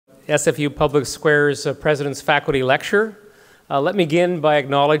SFU Public Square's President's Faculty Lecture. Let me begin by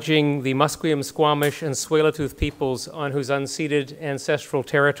acknowledging the Musqueam, Squamish, and Tsleil-Waututh peoples on whose unceded ancestral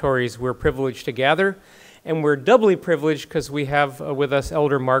territories we're privileged to gather. And we're doubly privileged because we have with us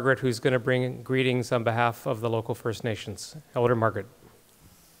Elder Margaret, who's going to bring greetings on behalf of the local First Nations. Elder Margaret.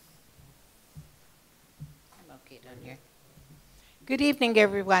 I'm okay down here. Good evening,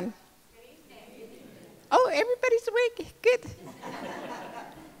 everyone. Good evening. Oh, everybody's awake. Good.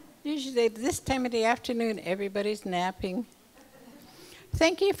 Usually at this time of the afternoon, everybody's napping.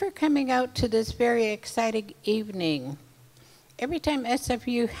 Thank you for coming out to this very exciting evening. Every time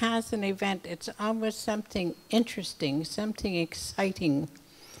SFU has an event, it's always something interesting, something exciting.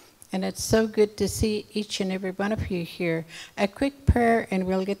 And it's so good to see each and every one of you here. A quick prayer and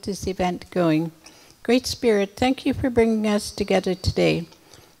we'll get this event going. Great Spirit, thank you for bringing us together today.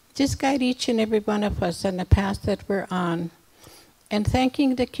 Just guide each and every one of us on the path that we're on. And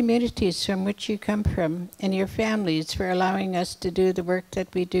thanking the communities from which you come from and your families for allowing us to do the work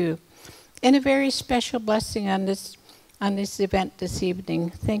that we do. And a very special blessing on this event this evening.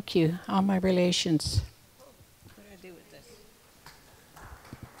 Thank you, all my relations. What do I do with this?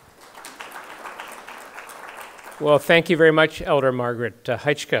 Well, thank you very much, Elder Margaret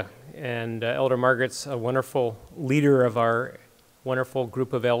Heichka. And Elder Margaret's a wonderful leader of our wonderful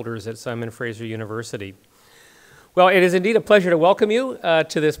group of elders at Simon Fraser University. Well, it is indeed a pleasure to welcome you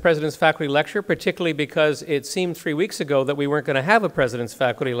to this President's Faculty Lecture, particularly because it seemed 3 weeks ago that we weren't going to have a President's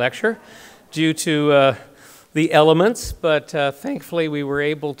Faculty Lecture due to the elements, but thankfully we were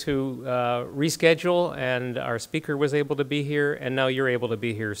able to reschedule, and our speaker was able to be here, and now you're able to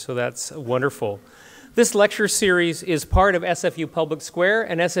be here, so that's wonderful. This lecture series is part of SFU Public Square,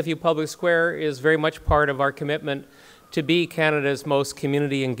 and SFU Public Square is very much part of our commitment to be Canada's most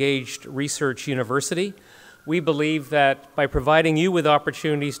community-engaged research university. We believe that by providing you with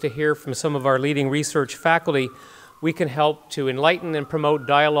opportunities to hear from some of our leading research faculty, we can help to enlighten and promote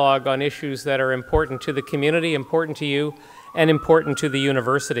dialogue on issues that are important to the community, important to you, and important to the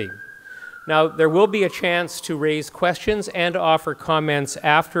university. Now, there will be a chance to raise questions and offer comments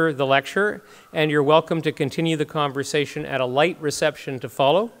after the lecture, and you're welcome to continue the conversation at a light reception to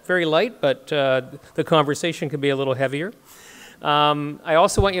follow. Very light, but the conversation could be a little heavier. I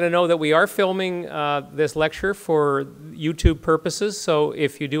also want you to know that we are filming this lecture for YouTube purposes, so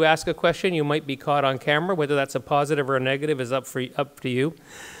if you do ask a question, you might be caught on camera. Whether that's a positive or a negative is up to you.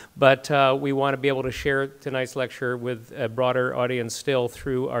 But we want to be able to share tonight's lecture with a broader audience still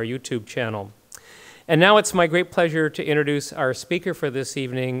through our YouTube channel. And now it's my great pleasure to introduce our speaker for this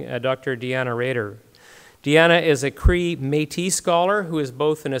evening, Dr. Deanna Reder. Deanna is a Cree-Métis scholar who is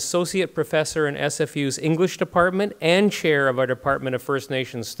both an associate professor in SFU's English department and chair of our Department of First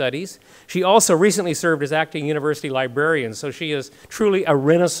Nations Studies. She also recently served as acting university librarian, so she is truly a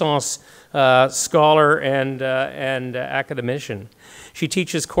Renaissance scholar and academician. She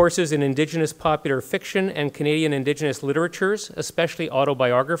teaches courses in Indigenous popular fiction and Canadian Indigenous literatures, especially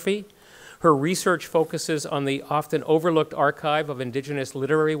autobiography. Her research focuses on the often overlooked archive of Indigenous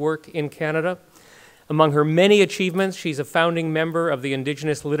literary work in Canada. Among her many achievements, she's a founding member of the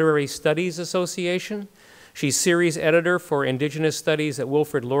Indigenous Literary Studies Association. She's series editor for Indigenous Studies at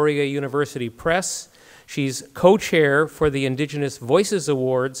Wilfrid Laurier University Press. She's co-chair for the Indigenous Voices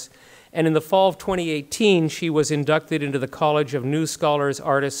Awards. And in the fall of 2018, she was inducted into the College of New Scholars,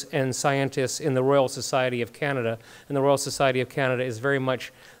 Artists, and Scientists in the Royal Society of Canada. And the Royal Society of Canada is very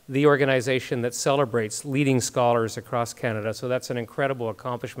much the organization that celebrates leading scholars across Canada. So that's an incredible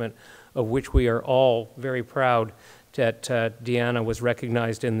accomplishment of which we are all very proud that Deanna was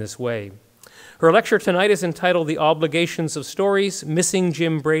recognized in this way. Her lecture tonight is entitled The Obligations of Stories, Missing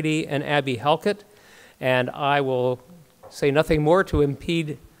Jim Brady and Abbie Halkett. And I will say nothing more to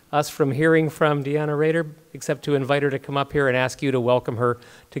impede us from hearing from Deanna Reder, except to invite her to come up here and ask you to welcome her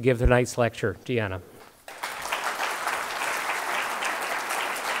to give tonight's lecture. Deanna.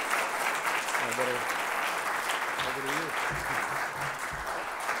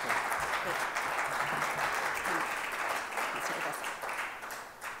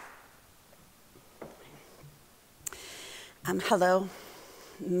 Hello,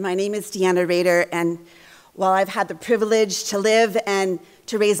 my name is Deanna Reder, and while I've had the privilege to live and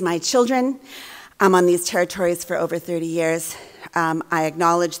to raise my children on these territories for over 30 years, I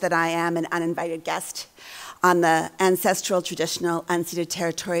acknowledge that I am an uninvited guest on the ancestral, traditional, unceded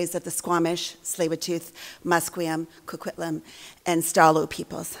territories of the Squamish, Tsleil-Waututh, Musqueam, Coquitlam, and Stalo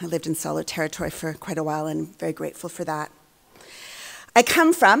peoples. I lived in Stalo territory for quite a while and I'm very grateful for that. I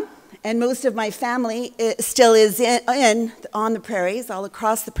come from and most of my family still is on the prairies, all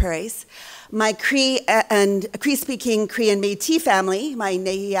across the prairies. My Cree-speaking Cree and Métis family, my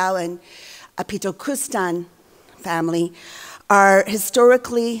Nehiyaw and Apitokustan family, are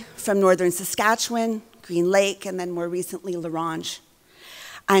historically from northern Saskatchewan, Green Lake, and then more recently, LaRange.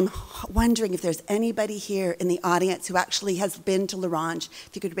 I'm wondering if there's anybody here in the audience who actually has been to LaRange.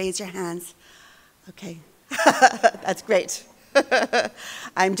 If you could raise your hands. Okay, that's great.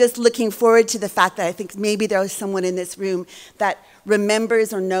 I'm just looking forward to the fact that I think maybe there is someone in this room that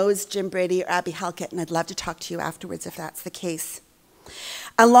remembers or knows Jim Brady or Abbie Halkett, and I'd love to talk to you afterwards if that's the case.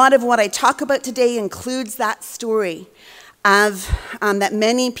 A lot of what I talk about today includes that story of that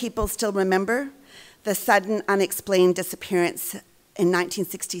many people still remember, the sudden unexplained disappearance in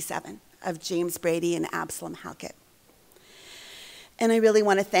 1967 of James Brady and Abbie Halkett. And I really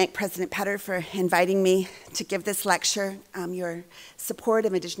want to thank President Petter for inviting me to give this lecture. Your support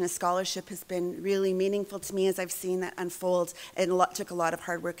of Indigenous scholarship has been really meaningful to me as I've seen that unfold. It took a lot of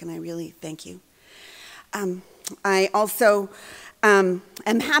hard work, and I really thank you. I also am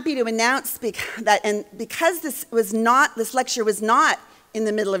happy to announce that because this lecture was not in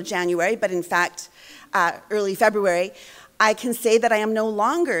the middle of January, but in fact early February, I can say that I am no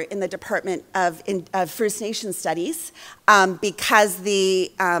longer in the Department of First Nation Studies because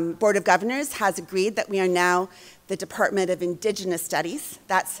the Board of Governors has agreed that we are now the Department of Indigenous Studies.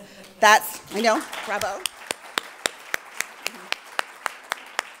 That's I know, bravo.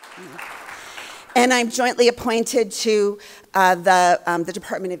 And I'm jointly appointed to the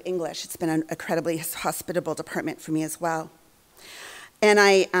Department of English. It's been an incredibly hospitable department for me as well. And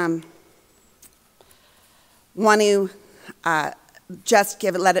I want to just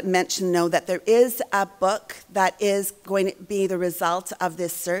let it know that there is a book that is going to be the result of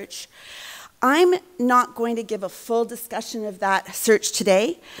this search. I'm not going to give a full discussion of that search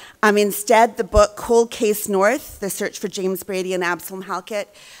today. Instead, the book Cold Case North, The Search for James Brady and Abbie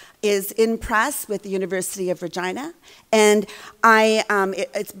Halkett, is in press with the University of Regina. And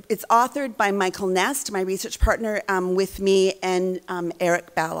it's authored by Michael Nest, my research partner, with me, and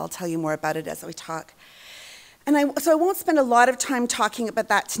Eric Bell. I'll tell you more about it as we talk. And so I won't spend a lot of time talking about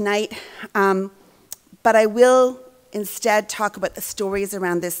that tonight, but I will instead talk about the stories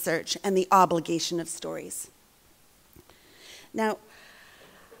around this search and the obligation of stories. Now,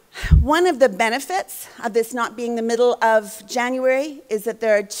 one of the benefits of this not being the middle of January is that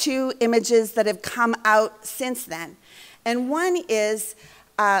there are two images that have come out since then. And one is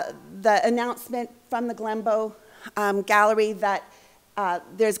the announcement from the Glenbow Gallery that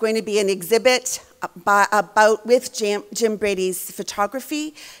there's going to be an exhibit with Jim Brady's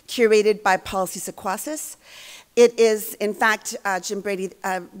photography, curated by Policy Sequasis. It is, in fact, Jim Brady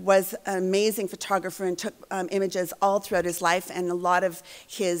was an amazing photographer and took images all throughout his life, and a lot of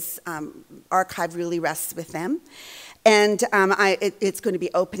his archive really rests with them. And it's going to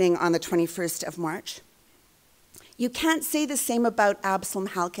be opening on the 21st of March. You can't say the same about Abbie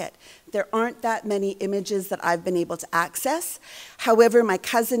Halkett. There aren't that many images that I've been able to access. However, my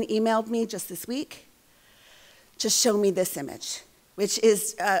cousin emailed me just this week, just show me this image, which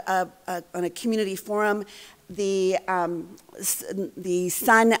is on a community forum. The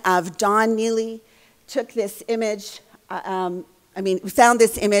son of Don Neely took this image, found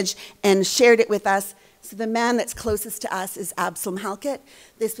this image and shared it with us. So the man that's closest to us is Abbie Halkett.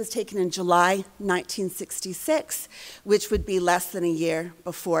 This was taken in July 1966, which would be less than a year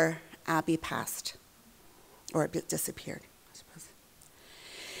before Abbie passed, or disappeared, I suppose.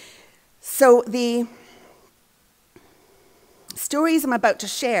 So the stories I'm about to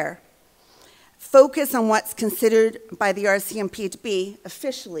share focus on what's considered by the RCMP to be,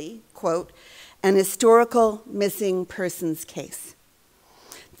 officially, quote, an historical missing persons case.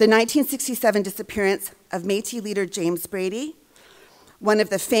 The 1967 disappearance of Métis leader James Brady, one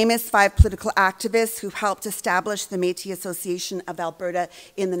of the famous 5 political activists who helped establish the Métis Association of Alberta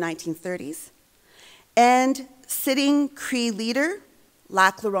in the 1930s, and sitting Cree leader,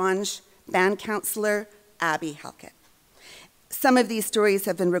 Lac-La-Ronge band councilor Abbie Halkett. Some of these stories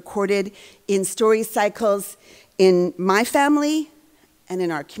have been recorded in story cycles in my family and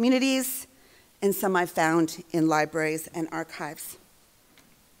in our communities, and some I've found in libraries and archives.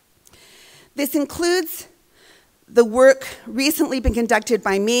 This includes the work recently been conducted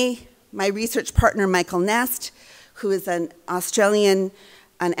by me, my research partner Michael Nest, who is an Australian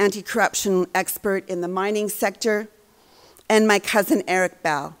anti-corruption expert in the mining sector, and my cousin Eric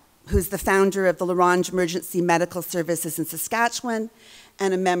Bell, who's the founder of the LaRange Emergency Medical Services in Saskatchewan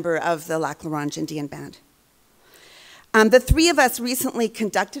and a member of the Lac-La-Ronge Indian Band. The 3 of us recently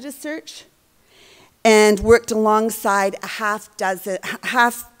conducted a search and worked alongside a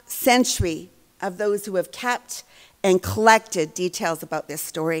half century of those who have kept and collected details about this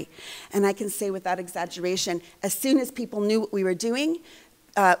story. And I can say without exaggeration, as soon as people knew what we were doing,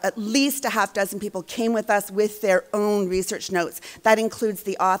 at least a half dozen people came with us with their own research notes. That includes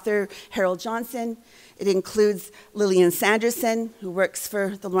the author, Harold Johnson. It includes Lillian Sanderson, who works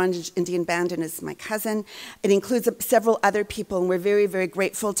for the London Indian Band and is my cousin. It includes several other people, and we're very, very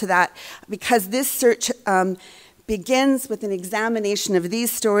grateful to that, because this search begins with an examination of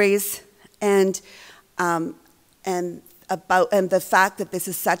these stories and the fact that this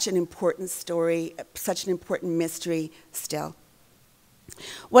is such an important story, such an important mystery still.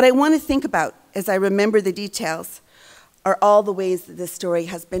 What I want to think about as I remember the details are all the ways that this story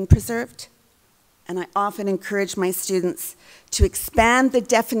has been preserved. And I often encourage my students to expand the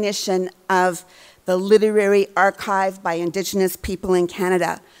definition of the literary archive by Indigenous people in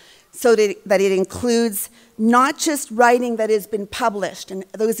Canada so that it includes not just writing that has been published. And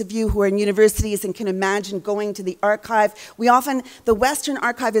those of you who are in universities and can imagine going to the archive, the Western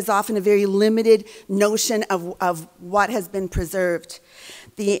archive is often a very limited notion of what has been preserved.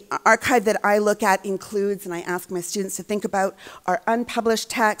 The archive that I look at includes, and I ask my students to think about, are unpublished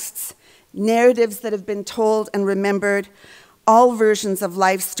texts, narratives that have been told and remembered, all versions of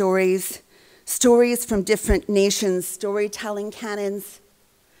life stories, stories from different nations, storytelling canons.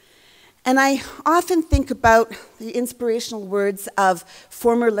 And I often think about the inspirational words of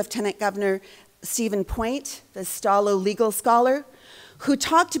former Lieutenant Governor Stephen Point, the Stalo legal scholar, who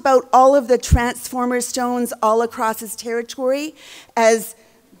talked about all of the transformer stones all across his territory as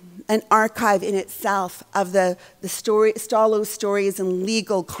an archive in itself of the Stalo stories and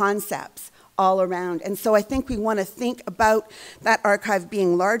legal concepts all around. And so I think we want to think about that archive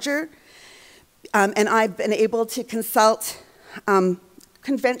being larger. And I've been able to consult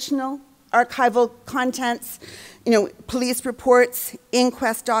conventional archival contents, police reports,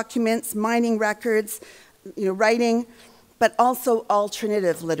 inquest documents, mining records, writing, but also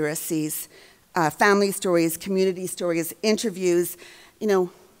alternative literacies, family stories, community stories, interviews,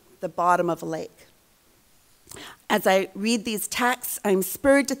 the bottom of a lake. As I read these texts, I'm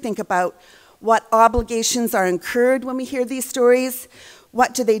spurred to think about what obligations are incurred when we hear these stories,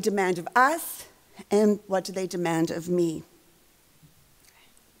 what do they demand of us, and what do they demand of me.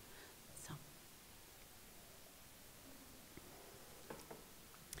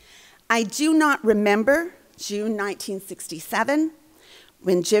 I do not remember June 1967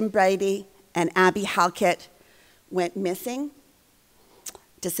 when Jim Brady and Abbie Halkett went missing,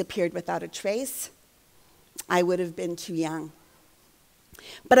 disappeared without a trace. I would have been too young.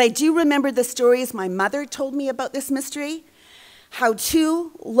 But I do remember the stories my mother told me about this mystery, how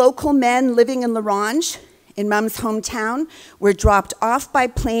two local men living in La Ronge, in Mum's hometown, were dropped off by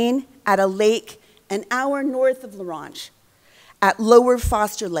plane at a lake an hour north of La Ronge, at Lower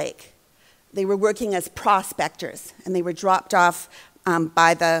Foster Lake. They were working as prospectors, and they were dropped off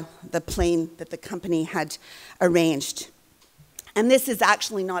by the plane that the company had arranged. And this is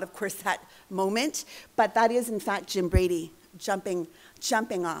actually not, of course, that moment, but that is, in fact, Jim Brady jumping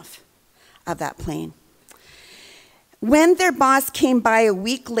off of that plane. When their boss came by a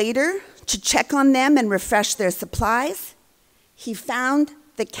week later to check on them and refresh their supplies, he found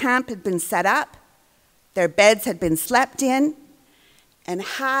the camp had been set up, their beds had been slept in, and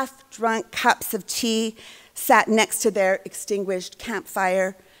half-drunk cups of tea sat next to their extinguished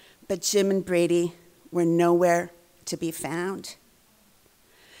campfire, but Jim and Brady were nowhere to be found.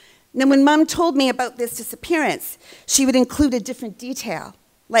 Now, when Mum told me about this disappearance, she would include a different detail,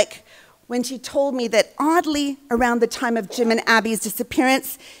 like when she told me that oddly, around the time of Jim and Abbie's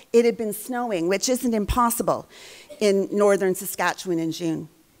disappearance, it had been snowing, which isn't impossible in northern Saskatchewan in June.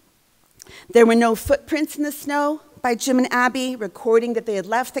 There were no footprints in the snow by Jim and Abbie recording that they had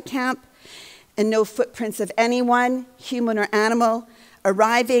left the camp, and no footprints of anyone, human or animal,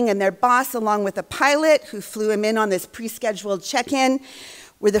 arriving, and their boss, along with a pilot who flew him in on this pre-scheduled check-in,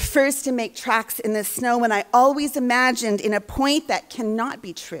 were the first to make tracks in the snow. And I always imagined in a point that cannot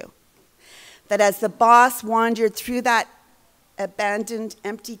be true, that as the boss wandered through that abandoned,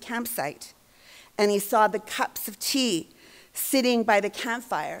 empty campsite, and he saw the cups of tea sitting by the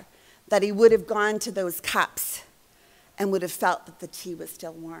campfire, that he would have gone to those cups and would have felt that the tea was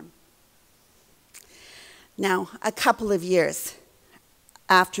still warm. Now, a couple of years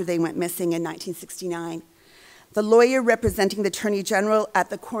after they went missing in 1969, the lawyer representing the Attorney General at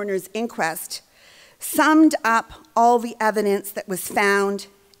the coroner's inquest summed up all the evidence that was found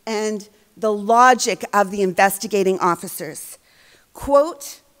and the logic of the investigating officers.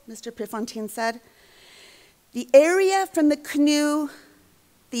 Quote, Mr. Prefontaine said, "The area from the canoe,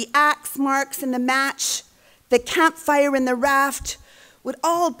 the axe marks in the match, the campfire and the raft would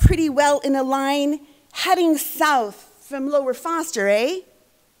all pretty well in a line heading south from Lower Foster, eh?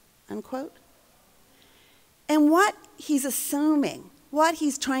 Unquote. And what he's assuming, what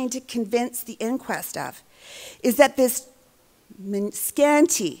he's trying to convince the inquest of, is that this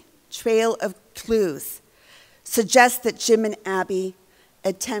scanty trail of clues suggests that Jim and Abbie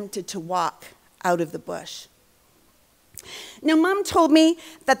attempted to walk out of the bush. Now, Mom told me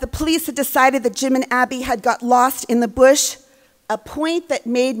that the police had decided that Jim and Abbie had got lost in the bush, a point that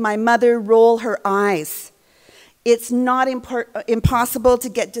made my mother roll her eyes. It's not impossible to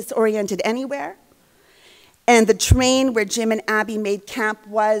get disoriented anywhere, and the terrain where Jim and Abbie made camp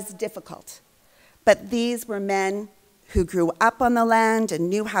was difficult. But these were men who grew up on the land and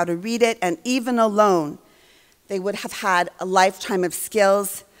knew how to read it, and even alone, they would have had a lifetime of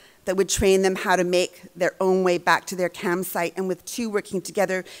skills that would train them how to make their own way back to their campsite. And with two working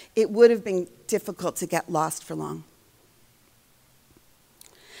together, it would have been difficult to get lost for long.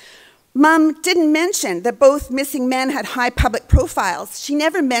 Mom didn't mention that both missing men had high public profiles. She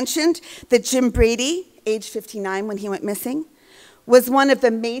never mentioned that Jim Brady, age 59 when he went missing, was one of the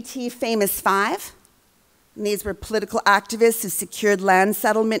Métis famous five. And these were political activists who secured land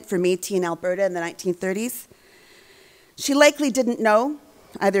settlement for Métis in Alberta in the 1930s. She likely didn't know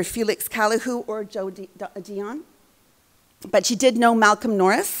either Felix Calahoo or Joe Dion, but she did know Malcolm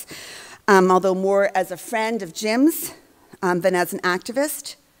Norris, although more as a friend of Jim's than as an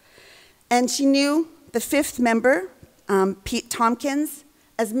activist. And she knew the fifth member, Pete Tompkins,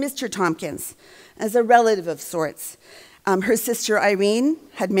 as Mr. Tompkins, as a relative of sorts. Her sister Irene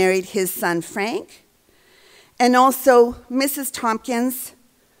had married his son Frank, and also Mrs. Tompkins,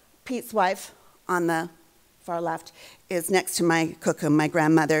 Pete's wife, on the far left, is next to my kukum, my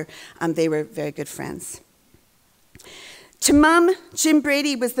grandmother. They were very good friends. To Mum, Jim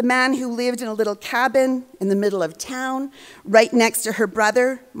Brady was the man who lived in a little cabin in the middle of town, right next to her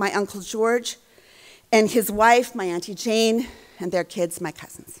brother, my Uncle George, and his wife, my Auntie Jane, and their kids, my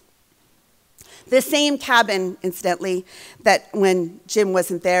cousins. The same cabin, incidentally, that when Jim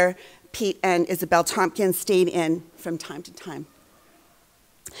wasn't there, Pete and Isabel Tompkins stayed in from time to time.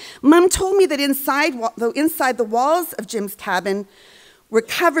 Mum told me that inside the walls of Jim's cabin were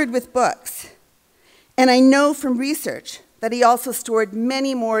covered with books. And I know from research that he also stored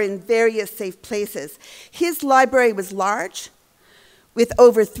many more in various safe places. His library was large, with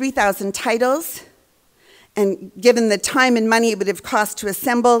over 3,000 titles, and given the time and money it would have cost to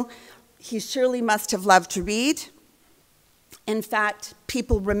assemble, he surely must have loved to read. In fact,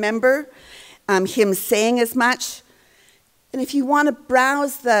 people remember him saying as much. And if you want to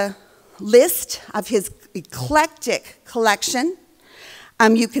browse the list of his eclectic collection,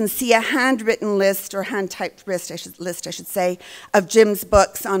 you can see a handwritten list, or hand-typed list, I should say, of Jim's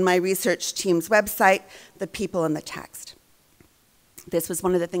books on my research team's website, The People and the Text. This was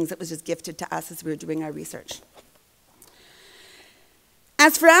one of the things that was just gifted to us as we were doing our research.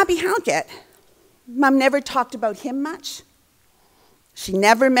 As for Abbie Halkett, Mum never talked about him much. She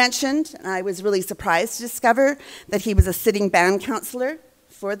never mentioned, and I was really surprised to discover, that he was a sitting band counselor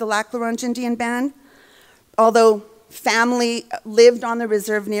for the Lac La Ronge Indian Band, although family lived on the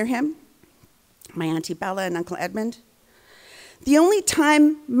reserve near him, my Auntie Bella and Uncle Edmund. The only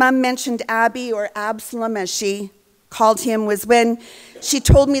time Mum mentioned Abbie, or Absalom as she called him, was when she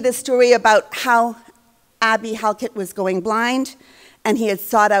told me the story about how Abbie Halkett was going blind and he had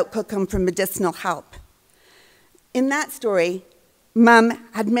sought out Cookham for medicinal help. In that story, Mum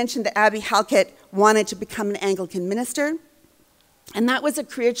had mentioned that Abbie Halkett wanted to become an Anglican minister, and that was a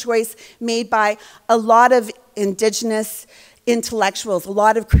career choice made by a lot of Indigenous intellectuals, a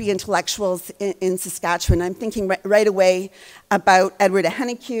lot of Cree intellectuals in Saskatchewan. I'm thinking right away about Edward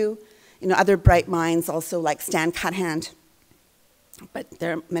Ahenekue, other bright minds also like Stan Cuthand, but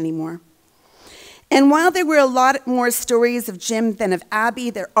there are many more. And while there were a lot more stories of Jim than of Abbie,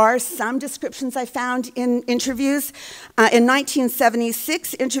 there are some descriptions I found in interviews. In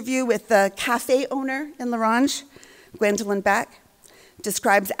 1976, interview with the cafe owner in La Ronge, Gwendolyn Beck,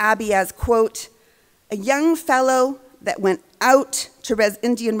 describes Abbie as, quote, a young fellow that went out to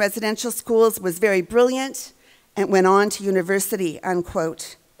Indian residential schools, was very brilliant, and went on to university,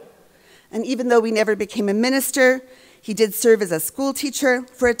 unquote. And even though we never became a minister, he did serve as a school teacher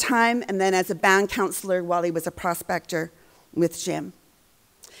for a time, and then as a band counselor while he was a prospector with Jim.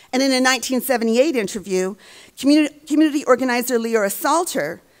 And in a 1978 interview, community organizer Leora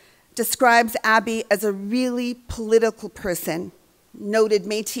Salter describes Abbie as a really political person. Noted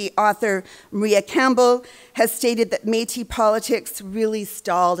Métis author Maria Campbell has stated that Métis politics really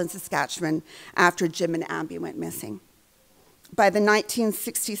stalled in Saskatchewan after Jim and Abbie went missing. By the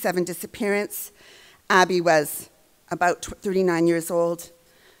 1967 disappearance, Abbie was about 39 years old,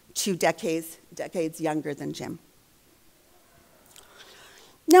 2 decades younger than Jim.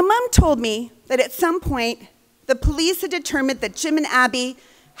 Now, Mom told me that at some point, the police had determined that Jim and Abbie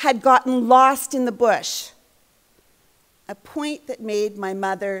had gotten lost in the bush, a point that made my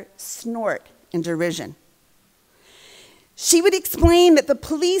mother snort in derision. She would explain that the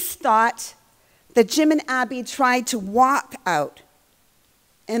police thought that Jim and Abbie tried to walk out,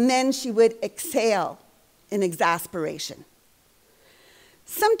 and then she would exhale in exasperation.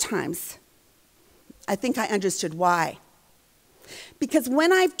 Sometimes, I think I understood why. Because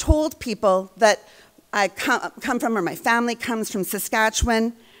when I've told people that I come from, or my family comes from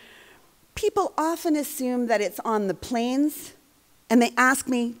Saskatchewan, people often assume that it's on the plains, and they ask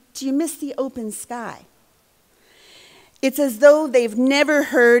me, do you miss the open sky? It's as though they've never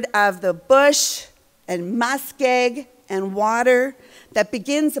heard of the bush and muskeg and water that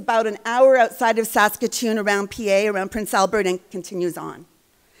begins about an hour outside of Saskatoon around PA, around Prince Albert, and continues on.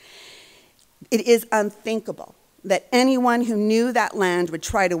 It is unthinkable that anyone who knew that land would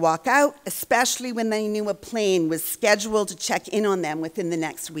try to walk out, especially when they knew a plane was scheduled to check in on them within the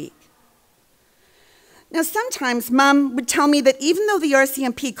next week. Now, sometimes Mom would tell me that even though the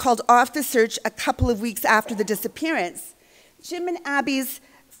RCMP called off the search a couple of weeks after the disappearance, Jim and Abbie's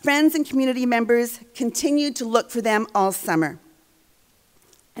friends and community members continued to look for them all summer.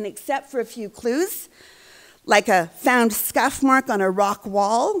 And except for a few clues, like a found scuff mark on a rock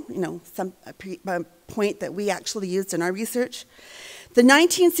wall, a point that we actually used in our research, the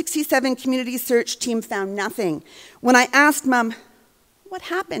 1967 community search team found nothing. When I asked Mom, what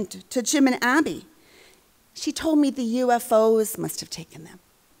happened to Jim and Abbie? She told me the UFOs must have taken them.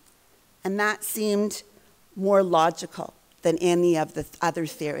 And that seemed more logical than any of the other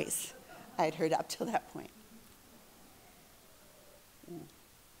theories I'd heard up till that point.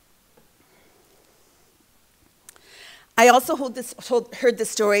 I also heard this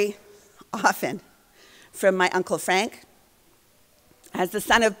story often from my Uncle Frank. As the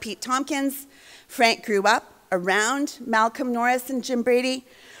son of Pete Tompkins, Frank grew up around Malcolm Norris and Jim Brady.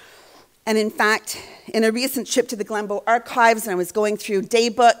 And in fact, in a recent trip to the Glenbow Archives, and I was going through day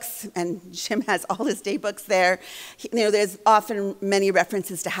books, and Jim has all his day books there, there's often many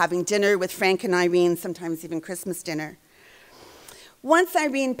references to having dinner with Frank and Irene, sometimes even Christmas dinner. Once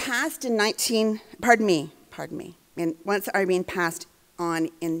Irene passed in once Irene passed on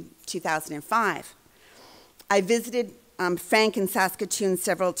in 2005, I visited Frank in Saskatoon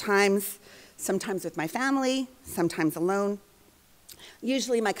several times, sometimes with my family, sometimes alone.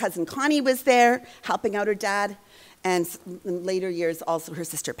 Usually my cousin Connie was there, helping out her dad, and in later years also her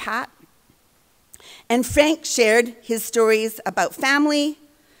sister Pat. And Frank shared his stories about family,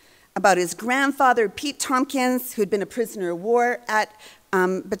 about his grandfather Pete Tompkins, who'd been a prisoner of war at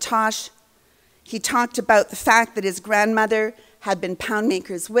Batoche. He talked about the fact that his grandmother had been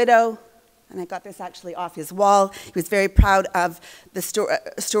Poundmaker's widow, and I got this actually off his wall. He was very proud of the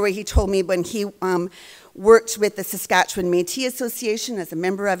story he told me when he worked with the Saskatchewan Métis Association as a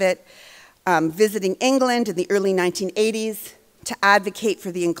member of it, visiting England in the early 1980s to advocate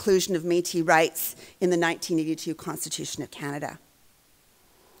for the inclusion of Métis rights in the 1982 Constitution of Canada.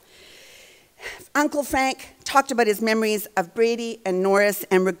 Uncle Frank talked about his memories of Brady and Norris,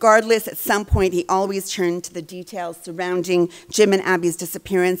 and regardless, at some point, he always turned to the details surrounding Jim and Abbie's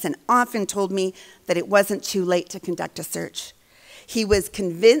disappearance and often told me that it wasn't too late to conduct a search. He was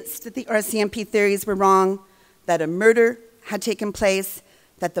convinced that the RCMP theories were wrong, that a murder had taken place,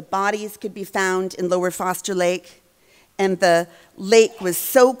 that the bodies could be found in Lower Foster Lake, and the lake was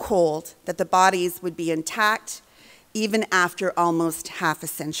so cold that the bodies would be intact even after almost half a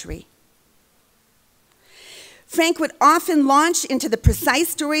century. Frank would often launch into the precise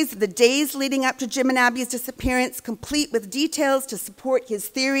stories of the days leading up to Jim and Abbie's disappearance, complete with details to support his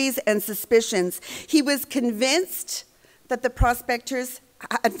theories and suspicions. He was convinced that the prospectors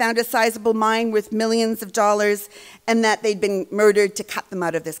had found a sizable mine worth millions of dollars and that they'd been murdered to cut them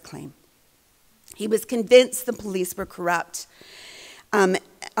out of this claim. He was convinced the police were corrupt,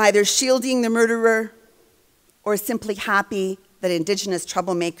 either shielding the murderer or simply happy that Indigenous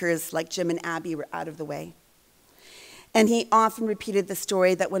troublemakers like Jim and Abbie were out of the way. And he often repeated the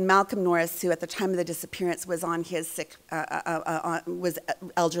story that when Malcolm Norris, who at the time of the disappearance was on his was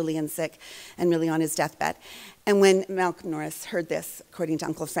elderly and sick and really on his deathbed, and when Malcolm Norris heard this, according to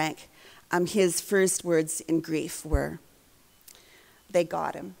Uncle Frank, his first words in grief were, "They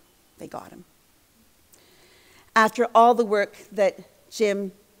got him, they got him." After all the work that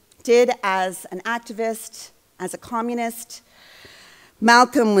Jim did as an activist, as a communist,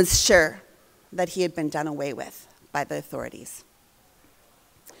 Malcolm was sure that he had been done away with by the authorities.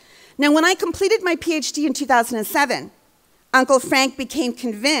 Now, when I completed my PhD in 2007, Uncle Frank became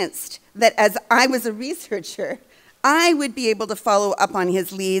convinced that as I was a researcher, I would be able to follow up on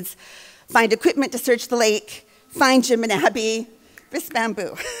his leads, find equipment to search the lake, find Jim and Abbie, this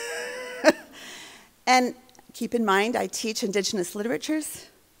bamboo. And keep in mind, I teach Indigenous literatures,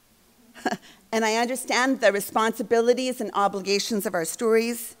 and I understand the responsibilities and obligations of our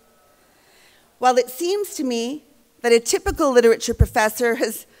stories. While it seems to me that a typical literature professor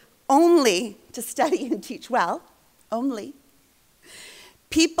has only to study and teach well, only,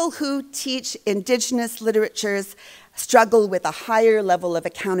 people who teach Indigenous literatures struggle with a higher level of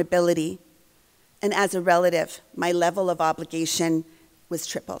accountability, and as a relative, my level of obligation was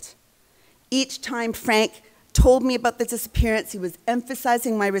tripled. Each time Frank told me about the disappearance, he was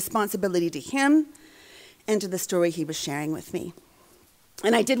emphasizing my responsibility to him and to the story he was sharing with me.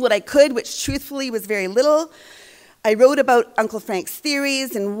 And I did what I could, which truthfully was very little. I wrote about Uncle Frank's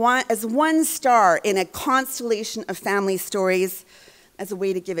theories and as one star in a constellation of family stories as a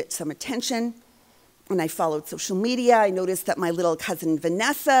way to give it some attention. When I followed social media, I noticed that my little cousin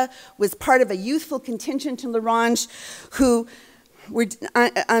Vanessa was part of a youthful contingent in L'Orange who were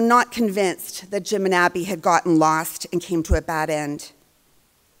not convinced that Jim and Abbie had gotten lost and came to a bad end.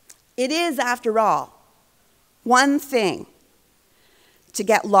 It is, after all, one thing to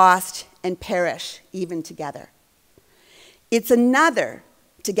get lost and perish even together. It's another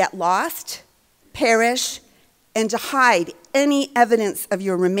to get lost, perish, and to hide any evidence of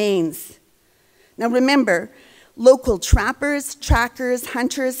your remains. Now remember, local trappers, trackers,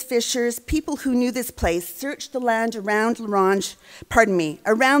 hunters, fishers, people who knew this place searched the land around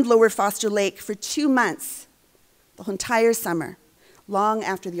around Lower Foster Lake for 2 months, the entire summer, long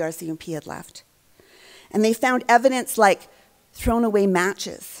after the RCMP had left. And they found evidence like thrown away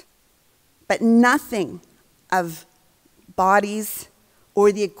matches, but nothing of bodies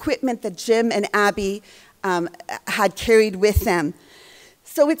or the equipment that Jim and Abbie had carried with them.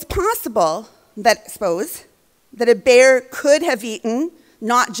 So it's possible that, that a bear could have eaten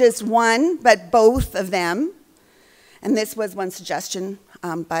not just one, but both of them. And this was one suggestion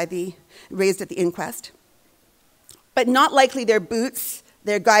raised at the inquest. But not likely their boots,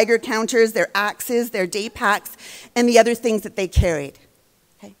 their Geiger counters, their axes, their day packs, and the other things that they carried.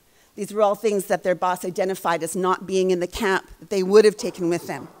 Okay? These were all things that their boss identified as not being in the camp that they would have taken with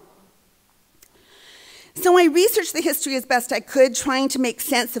them. So I researched the history as best I could, trying to make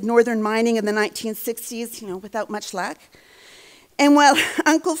sense of northern mining in the 1960s, without much luck. And while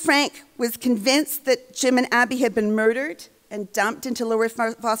Uncle Frank was convinced that Jim and Abbie had been murdered and dumped into Lower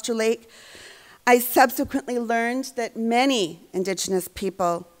Foster Lake, I subsequently learned that many Indigenous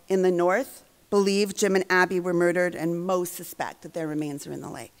people in the north believe Jim and Abbie were murdered and most suspect that their remains are in the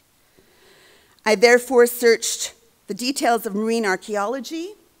lake. I therefore searched the details of marine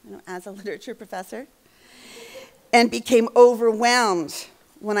archaeology, as a literature professor, and became overwhelmed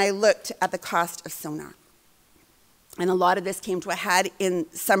when I looked at the cost of sonar. And a lot of this came to a head in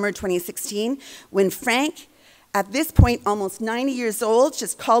summer 2016 when Frank, at this point almost 90 years old,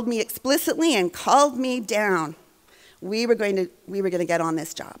 just called me explicitly and called me down. We were going to get on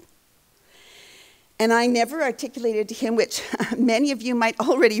this job. And I never articulated to him, which many of you might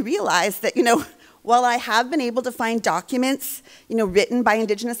already realize, that, while I have been able to find documents, written by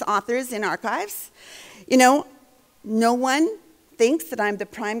Indigenous authors in archives, no one thinks that I'm the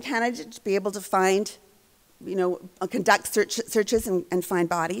prime candidate to be able to find, conduct searches and find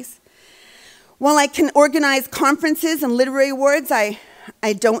bodies. While I can organize conferences and literary awards, I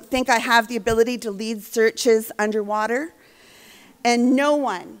don't think I have the ability to lead searches underwater. And no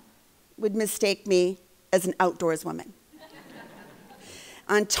one would mistake me as an outdoors woman.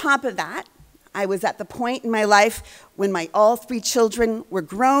 On top of that, I was at the point in my life when all 3 children were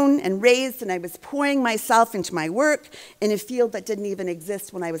grown and raised, and I was pouring myself into my work in a field that didn't even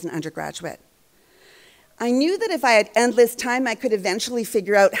exist when I was an undergraduate. I knew that if I had endless time, I could eventually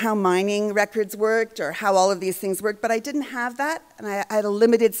figure out how mining records worked or how all of these things worked, but I didn't have that, and I had a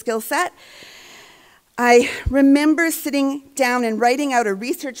limited skill set. I remember sitting down and writing out a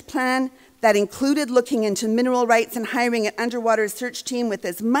research plan that included looking into mineral rights and hiring an underwater search team with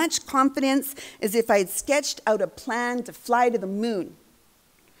as much confidence as if I had sketched out a plan to fly to the moon.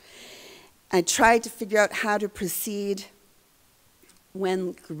 I tried to figure out how to proceed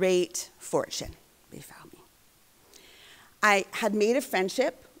when great fortune befell me. I had made a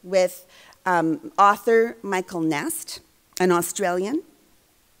friendship with author Michael Nest, an Australian,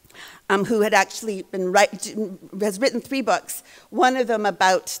 who had actually has written 3 books, one of them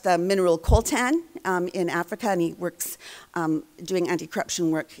about the mineral coltan in Africa, and he works doing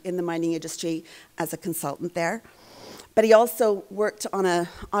anti-corruption work in the mining industry as a consultant there. But he also worked on an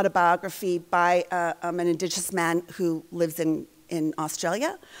autobiography by an Indigenous man who lives in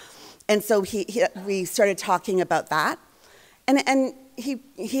Australia. And so we started talking about that. And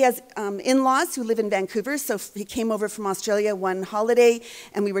he has in-laws who live in Vancouver, so he came over from Australia one holiday,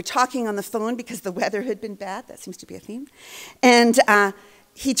 and we were talking on the phone because the weather had been bad. That seems to be a theme. And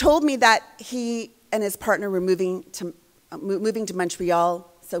he told me that he and his partner were moving to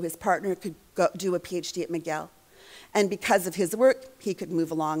Montreal so his partner could go do a PhD at McGill. And because of his work, he could move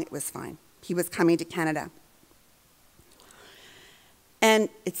along. It was fine. He was coming to Canada. And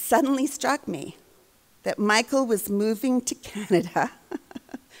it suddenly struck me that Michael was moving to Canada,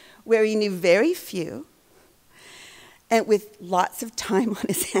 where he knew very few, and with lots of time on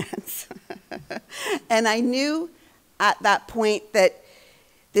his hands. And I knew at that point that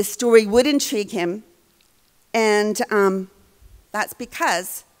this story would intrigue him, and that's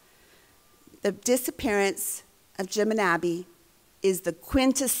because the disappearance of Jim and Abbie is the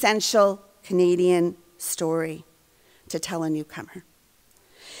quintessential Canadian story to tell a newcomer.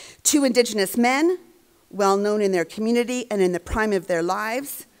 Two Indigenous men, well known in their community and in the prime of their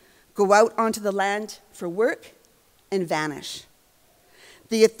lives, go out onto the land for work and vanish.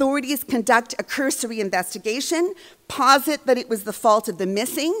 The authorities conduct a cursory investigation, posit that it was the fault of the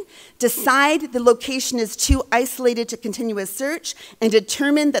missing, decide the location is too isolated to continue a search, and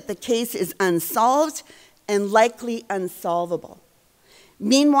determine that the case is unsolved and likely unsolvable.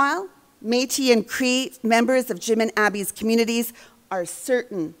 Meanwhile, Métis and Cree members of Jim and Abbie's communities are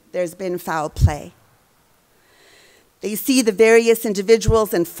certain there's been foul play. They see the various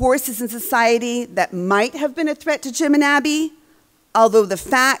individuals and forces in society that might have been a threat to Jim and Abbie, although the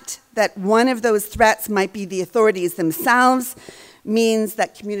fact that one of those threats might be the authorities themselves means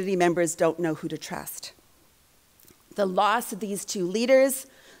that community members don't know who to trust. The loss of these two leaders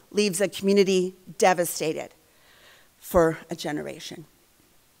leaves a community devastated for a generation.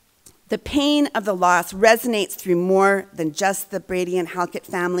 The pain of the loss resonates through more than just the Brady and Halkett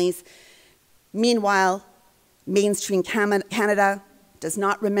families. Meanwhile, mainstream Canada does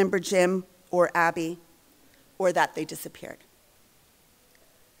not remember Jim or Abbie, or that they disappeared.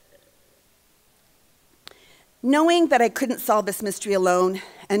 Knowing that I couldn't solve this mystery alone,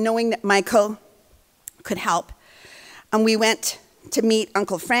 and knowing that Michael could help, we went to meet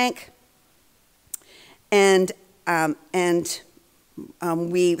Uncle Frank, and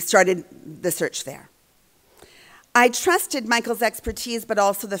we started the search there. I trusted Michael's expertise, but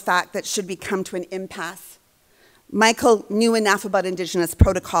also the fact that should we come to an impasse, Michael knew enough about Indigenous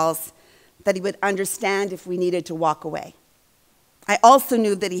protocols that he would understand if we needed to walk away. I also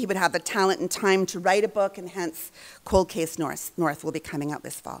knew that he would have the talent and time to write a book, and hence Cold Case North will be coming out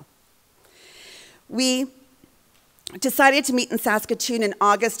this fall. We decided to meet in Saskatoon in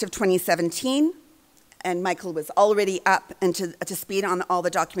August of 2017, and Michael was already up and to speed on all the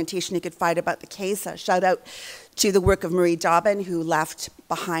documentation he could find about the case. A shout out to the work of Marie Dobbin, who left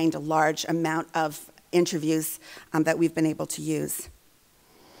behind a large amount of interviews that we've been able to use.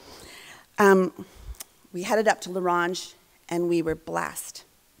 We headed up to L'Orange, and we were blessed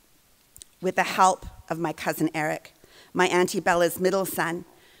with the help of my cousin Eric, my Auntie Bella's middle son,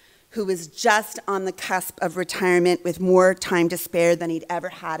 who was just on the cusp of retirement with more time to spare than he'd ever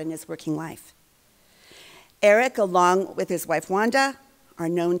had in his working life. Eric, along with his wife Wanda, are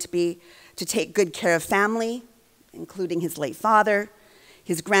known to take good care of family, including his late father,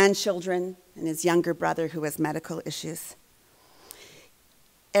 his grandchildren, and his younger brother who has medical issues.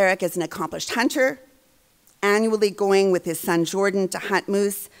 Eric is an accomplished hunter, annually going with his son Jordan to hunt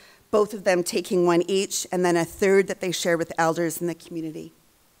moose, both of them taking one each, and then a third that they share with elders in the community.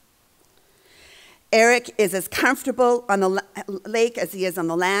 Eric is as comfortable on the lake as he is on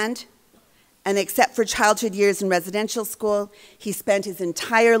the land, and except for childhood years in residential school, he spent his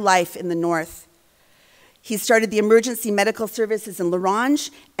entire life in the north. He started the emergency medical services in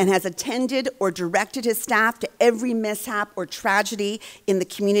L'Orange and has attended or directed his staff to every mishap or tragedy in the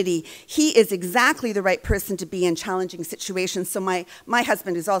community. He is exactly the right person to be in challenging situations. So my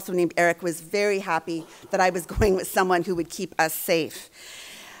husband, who's also named Eric, was very happy that I was going with someone who would keep us safe.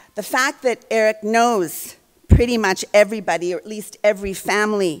 The fact that Eric knows pretty much everybody, or at least every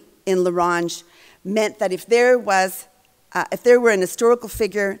family in L'Orange, meant that if there were an historical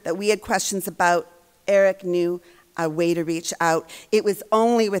figure that we had questions about, Eric knew a way to reach out. It was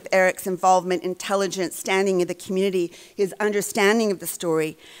only with Eric's involvement, intelligence, standing in the community, his understanding of the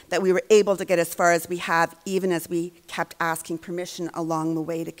story, that we were able to get as far as we have, even as we kept asking permission along the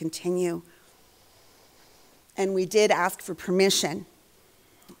way to continue. And we did ask for permission.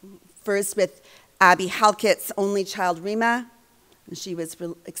 First with Abbie Halkett's only child, Rima, and she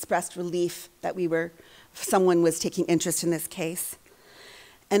expressed relief that we were someone was taking interest in this case.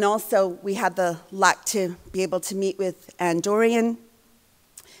 And also, we had the luck to be able to meet with Anne Dorian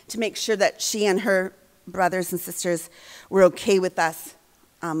to make sure that she and her brothers and sisters were okay with us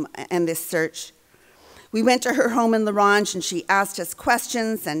and this search. We went to her home in La Ronge, and she asked us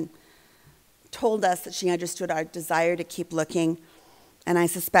questions and told us that she understood our desire to keep looking. And I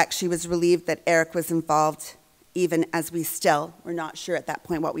suspect she was relieved that Eric was involved, even as we still were not sure at that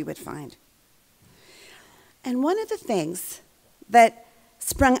point what we would find. And one of the things that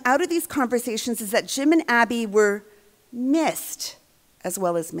sprung out of these conversations is that Jim and Abbie were missed as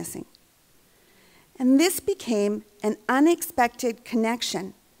well as missing. And this became an unexpected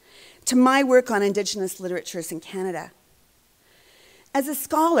connection to my work on Indigenous literatures in Canada. As a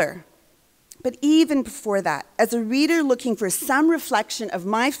scholar, but even before that, as a reader looking for some reflection of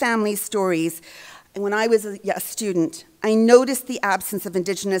my family's stories, and when I was a student, I noticed the absence of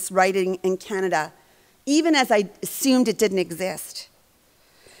Indigenous writing in Canada, even as I assumed it didn't exist.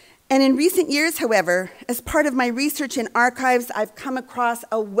 And in recent years, however, as part of my research in archives, I've come across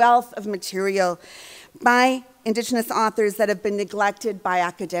a wealth of material by Indigenous authors that have been neglected by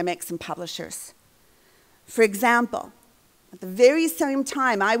academics and publishers. For example, at the very same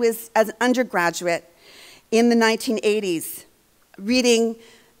time I was, as an undergraduate in the 1980s, reading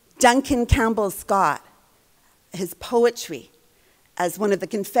Duncan Campbell Scott, his poetry, as one of the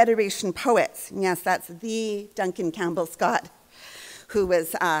Confederation poets. And yes, that's the Duncan Campbell Scott, who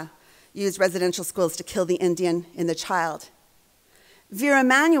was used residential schools to kill the Indian in the child. Vera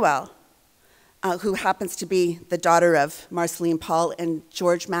Manuel, who happens to be the daughter of Marceline Paul and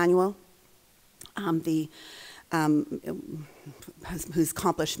George Manuel, whose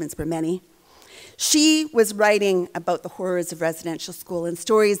accomplishments were many. She was writing about the horrors of residential school and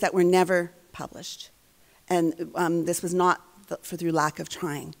stories that were never published. And this was not through lack of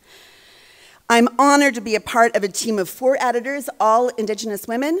trying. I'm honored to be a part of a team of 4 editors, all Indigenous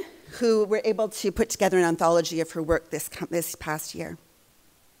women, who were able to put together an anthology of her work this past year,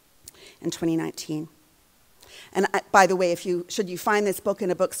 in 2019. And by the way, should you find this book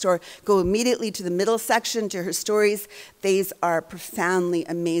in a bookstore, go immediately to the middle section to her stories. These are profoundly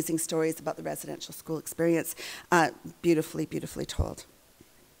amazing stories about the residential school experience, beautifully, beautifully told.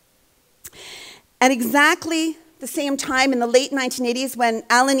 At exactly the same time in the late 1980s, when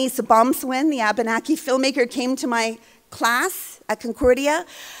Alanis Obomsawin, the Abenaki filmmaker, came to my class at Concordia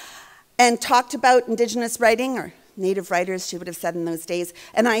and talked about Indigenous writing, or Native writers, she would have said in those days,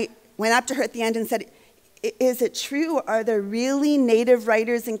 and I went up to her at the end and said, "Is it true? Are there really Native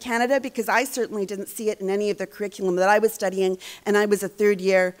writers in Canada? Because I certainly didn't see it in any of the curriculum that I was studying, and I was a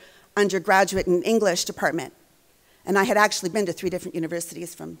third-year undergraduate in English department. And I had actually been to 3 different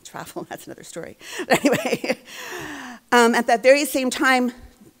universities from travel. That's another story. But anyway, at that very same time,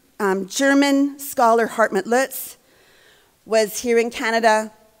 German scholar Hartmut Lutz was here in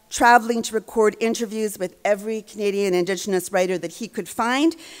Canada, traveling to record interviews with every Canadian Indigenous writer that he could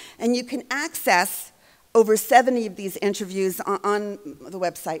find. And you can access over 70 of these interviews on the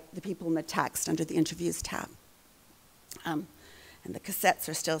website, The People and the Text, under the Interviews tab. And the cassettes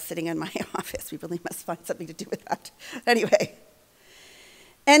are still sitting in my office. We really must find something to do with that. Anyway.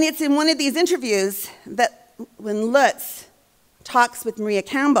 And it's in one of these interviews that when Lutz talks with Maria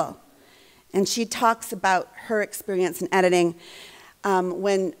Campbell, and she talks about her experience in editing,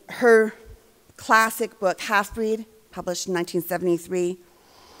 when her classic book, Half-Breed, published in 1973,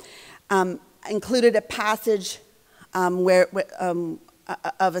 included a passage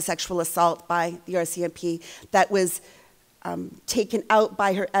of a sexual assault by the RCMP that was taken out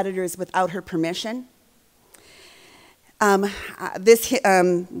by her editors without her permission. I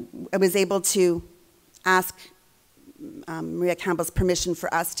was able to ask Maria Campbell's permission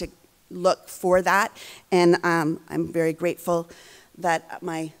for us to look for that, and I'm very grateful that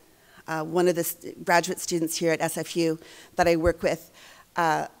one of the graduate students here at SFU that I work with,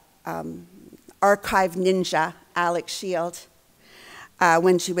 archive ninja Alex Shield,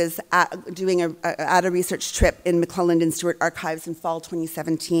 when she was doing a research trip in McClelland and Stewart archives in fall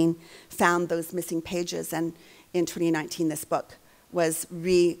 2017, found those missing pages, and in 2019 this book was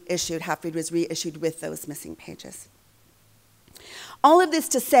reissued, Half-Breed was reissued with those missing pages. All of this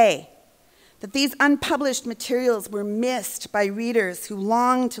to say that these unpublished materials were missed by readers who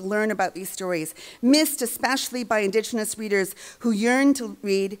longed to learn about these stories, missed especially by Indigenous readers who yearned to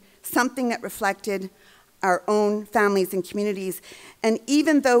read something that reflected our own families and communities. And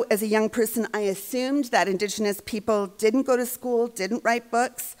even though as a young person I assumed that Indigenous people didn't go to school, didn't write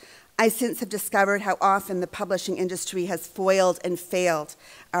books, I since have discovered how often the publishing industry has foiled and failed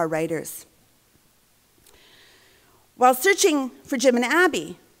our writers. While searching for Jim and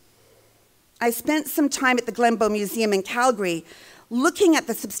Abbie, I spent some time at the Glenbow Museum in Calgary looking at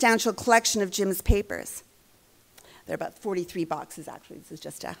the substantial collection of Jim's papers. There are about 43 boxes, actually. This is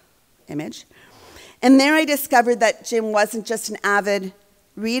just an image. And there I discovered that Jim wasn't just an avid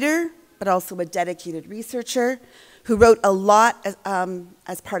reader, but also a dedicated researcher who wrote a lot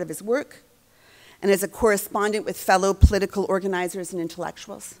as part of his work and as a correspondent with fellow political organizers and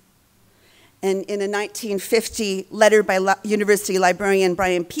intellectuals. And in a 1950 letter by University librarian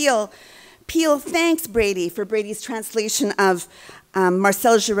Brian Peel, Peel thanks Brady for Brady's translation of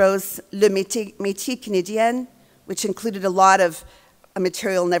Marcel Giraud's Le Métis Canadien, which included a lot of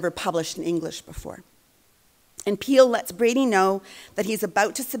material never published in English before. And Peel lets Brady know that he's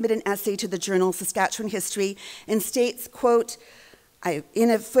about to submit an essay to the journal Saskatchewan History and states, quote, in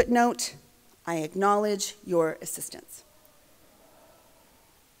a footnote, "I acknowledge your assistance,"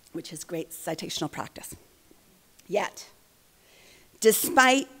 which is great citational practice. Yet,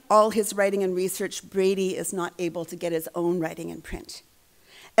 despite all his writing and research, Brady is not able to get his own writing in print.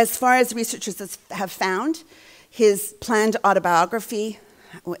 As far as researchers have found, his planned autobiography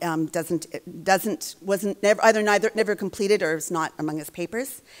never completed or is not among his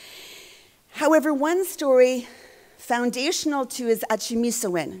papers. However, one story foundational to his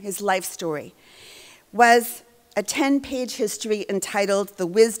Achimisowen, his life story, was a 10-page history entitled The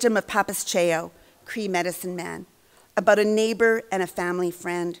Wisdom of Papascheo, Cree Medicine Man, about a neighbor and a family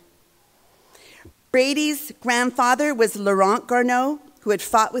friend. Brady's grandfather was Laurent Garneau, who had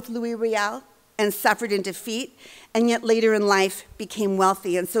fought with Louis Riel and suffered in defeat, and yet later in life became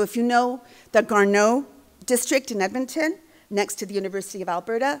wealthy. And so if you know the Garneau district in Edmonton, next to the University of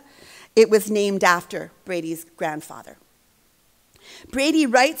Alberta, it was named after Brady's grandfather. Brady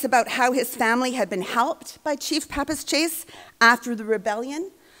writes about how his family had been helped by Chief Papaschase after the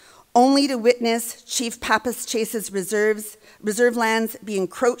rebellion, only to witness Chief Papaschase's reserve lands be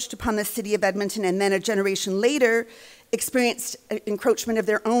encroached upon the city of Edmonton, and then a generation later experienced encroachment of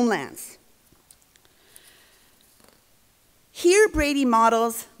their own lands. Here, Brady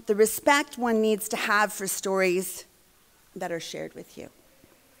models the respect one needs to have for stories that are shared with you.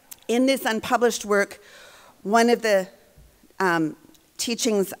 In this unpublished work, one of the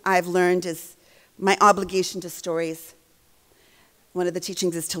teachings I've learned is my obligation to stories. One of the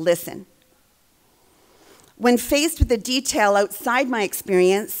teachings is to listen. When faced with a detail outside my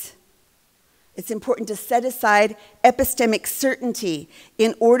experience, it's important to set aside epistemic certainty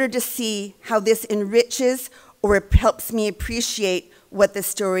in order to see how this enriches or it helps me appreciate what the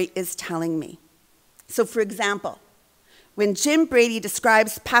story is telling me. So for example, when Jim Brady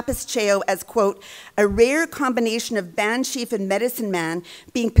describes Papascheo as, quote, a rare combination of band chief and medicine man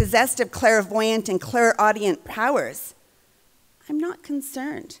being possessed of clairvoyant and clairaudient powers, I'm not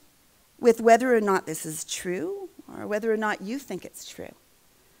concerned with whether or not this is true or whether or not you think it's true.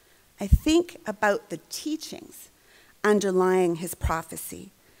 I think about the teachings underlying his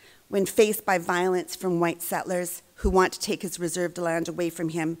prophecy when faced by violence from white settlers who want to take his reserved land away from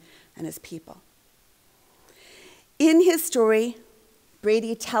him and his people. In his story,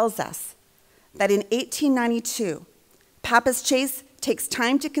 Brady tells us that in 1892, Papaschase takes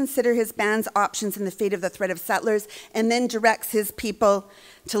time to consider his band's options in the fate of the threat of settlers and then directs his people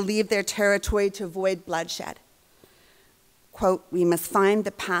to leave their territory to avoid bloodshed. Quote, we must find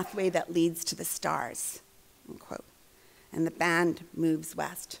the pathway that leads to the stars, unquote. And the band moves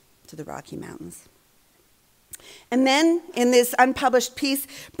west to the Rocky Mountains. And then, in this unpublished piece,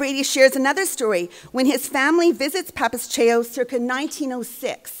 Brady shares another story when his family visits Papascheo circa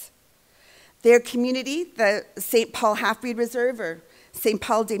 1906. Their community, the St. Paul Half-Breed Reserve, or St.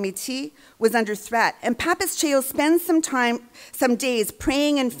 Paul des Métis, was under threat. And Papascheo spends some days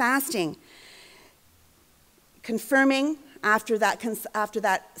praying and fasting, confirming after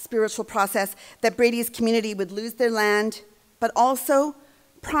that spiritual process that Brady's community would lose their land, but also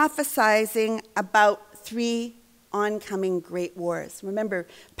prophesizing about 3 oncoming great wars. Remember,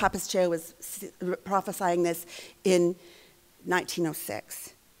 Papascheo was prophesying this in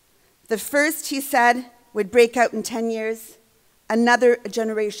 1906. The first, he said, would break out in 10 years, another a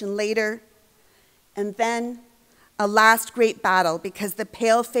generation later, and then a last great battle, because the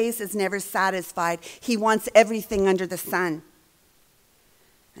paleface is never satisfied. He wants everything under the sun.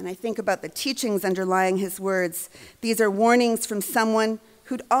 And I think about the teachings underlying his words. These are warnings from someone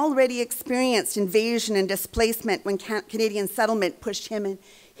who'd already experienced invasion and displacement when Canadian settlement pushed him and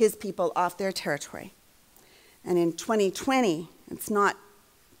his people off their territory. And in 2020, it's not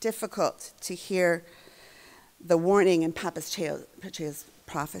difficult to hear the warning in Papaschao's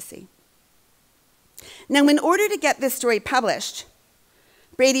prophecy. Now, in order to get this story published,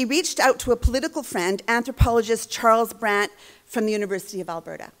 Brady reached out to a political friend, anthropologist Charles Brandt from the University of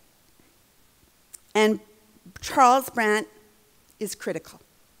Alberta. And Charles Brandt is critical.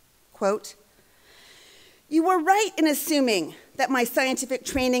 Quote, "You are right in assuming that my scientific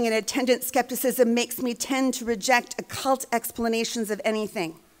training and attendant skepticism makes me tend to reject occult explanations of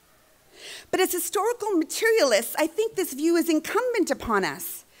anything. But as historical materialists, I think this view is incumbent upon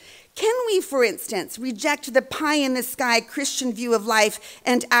us. Can we, for instance, reject the pie-in-the-sky Christian view of life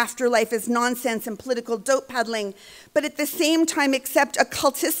and afterlife as nonsense and political dope peddling, but at the same time accept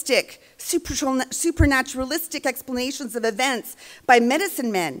occultistic, supernaturalistic explanations of events by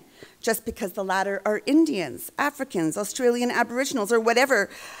medicine men, just because the latter are Indians, Africans, Australian Aboriginals, or whatever?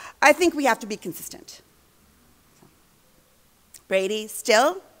 I think we have to be consistent." Brady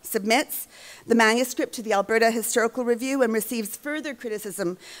still submits the manuscript to the Alberta Historical Review and receives further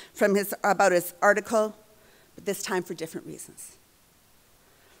criticism about his article, but this time for different reasons.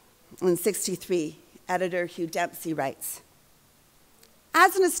 In 1963, editor Hugh Dempsey writes,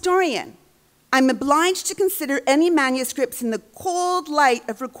 "As an historian, I'm obliged to consider any manuscripts in the cold light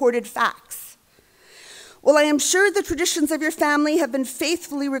of recorded facts. While I am sure the traditions of your family have been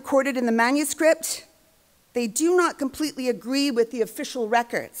faithfully recorded in the manuscript, they do not completely agree with the official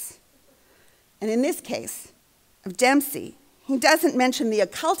records." And in this case of Dempsey, he doesn't mention the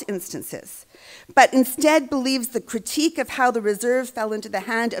occult instances, but instead believes the critique of how the reserve fell into the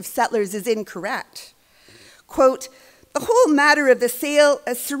hand of settlers is incorrect. Quote, "The whole matter of the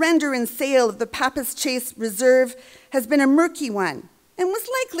surrender and sale of the Pappas Chase Reserve has been a murky one and was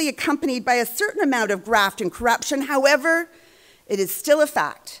likely accompanied by a certain amount of graft and corruption. However, it is still a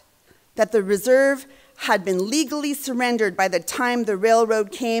fact that the reserve had been legally surrendered by the time the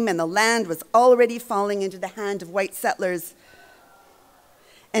railroad came and the land was already falling into the hand of white settlers."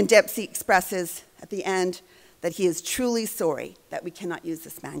 And Dempsey expresses at the end that he is truly sorry that we cannot use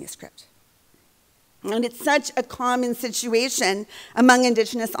this manuscript. And it's such a common situation among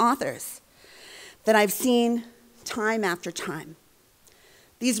Indigenous authors that I've seen time after time.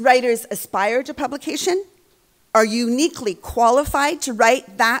 These writers aspire to publication, are uniquely qualified to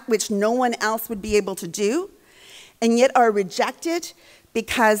write that which no one else would be able to do, and yet are rejected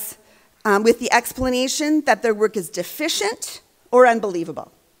because with the explanation that their work is deficient or unbelievable.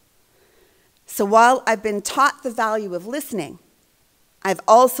 So while I've been taught the value of listening, I've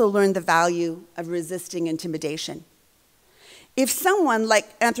also learned the value of resisting intimidation. If someone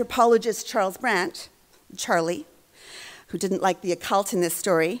like anthropologist Charles Brandt, Charlie, who didn't like the occult in this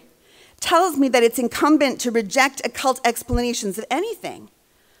story, tells me that it's incumbent to reject occult explanations of anything,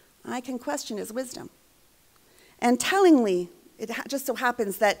 I can question his wisdom. And tellingly, it just so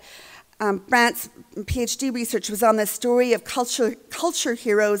happens that Brandt's PhD research was on the story of culture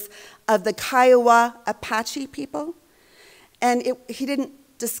heroes of the Kiowa Apache people. And he didn't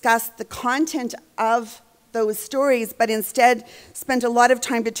discuss the content of those stories, but instead spent a lot of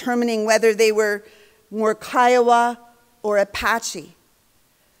time determining whether they were more Kiowa or Apache.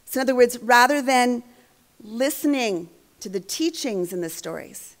 So in other words, rather than listening to the teachings in the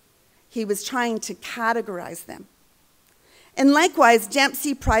stories, he was trying to categorize them. And likewise,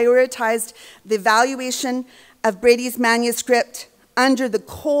 Dempsey prioritized the evaluation of Brady's manuscript under the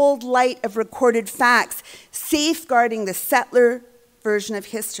cold light of recorded facts, safeguarding the settler version of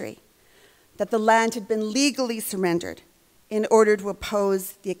history, that the land had been legally surrendered in order to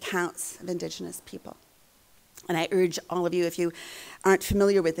oppose the accounts of Indigenous people. And I urge all of you, if you aren't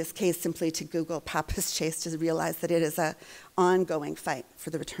familiar with this case, simply to Google Pappas Chase to realize that it is an ongoing fight for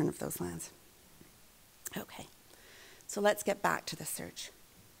the return of those lands. Okay, so let's get back to the search.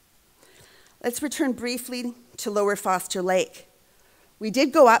 Let's return briefly to Lower Foster Lake. We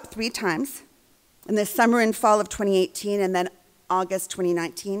did go up 3 times, in the summer and fall of 2018 and then August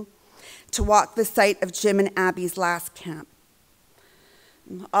 2019, to walk the site of Jim and Abbie's last camp.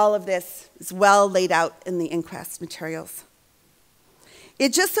 All of this is well laid out in the inquest materials.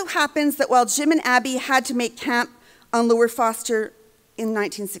 It just so happens that while Jim and Abbie had to make camp on Lower Foster in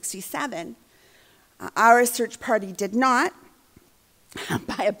 1967, our search party did not,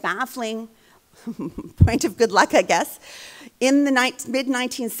 by a baffling point of good luck, I guess. In the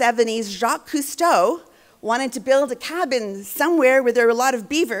mid-1970s, Jacques Cousteau wanted to build a cabin somewhere where there were a lot of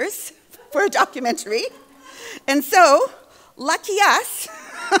beavers for a documentary. And so, lucky us,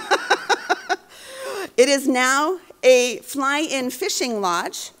 it is now a fly-in fishing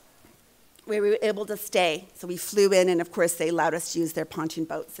lodge where we were able to stay. So we flew in, and of course they allowed us to use their pontoon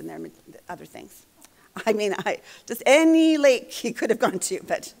boats and their other things. I mean, just any lake he could have gone to,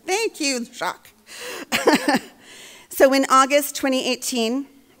 but thank you, Jacques. So in August 2018,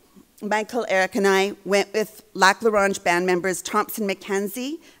 Michael, Eric, and I went with Lac La Ronge band members Thompson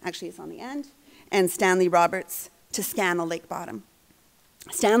McKenzie, actually it's on the end, and Stanley Roberts to scan the lake bottom.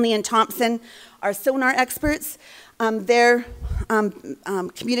 Stanley and Thompson are sonar experts. Their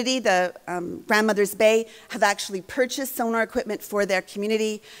community, the Grandmother's Bay, have actually purchased sonar equipment for their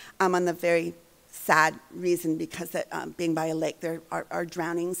community on the very sad reason because being by a lake, there are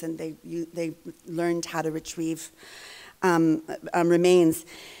drownings, and they learned how to retrieve remains.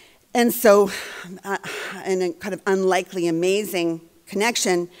 And so, in a kind of unlikely, amazing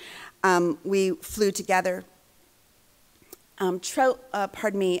connection, we flew together.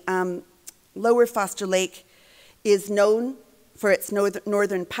 Lower Foster Lake is known for its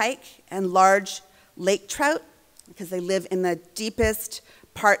northern pike and large lake trout because they live in the deepest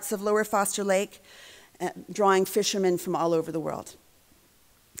parts of Lower Foster Lake, drawing fishermen from all over the world.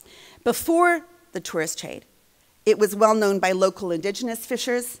 Before the tourist trade, it was well known by local Indigenous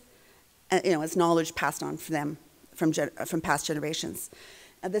fishers, as knowledge passed on for them from past generations.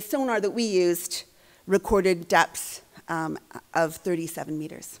 The sonar that we used recorded depths of 37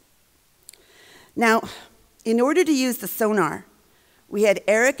 meters. Now, in order to use the sonar, we had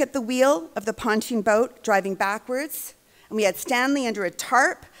Eric at the wheel of the pontoon boat driving backwards, and we had Stanley under a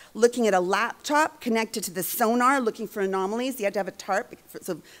tarp looking at a laptop connected to the sonar looking for anomalies. He had to have a tarp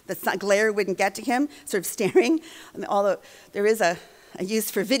so the glare wouldn't get to him, sort of staring. Although there is a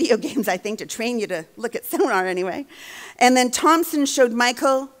use for video games, I think, to train you to look at sonar anyway. And then Thompson showed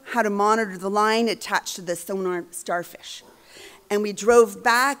Michael how to monitor the line attached to the sonar starfish. And we drove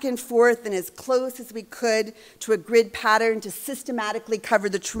back and forth and as close as we could to a grid pattern to systematically cover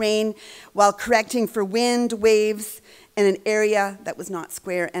the terrain while correcting for wind, waves, and an area that was not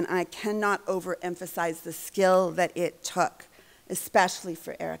square. And I cannot overemphasize the skill that it took, especially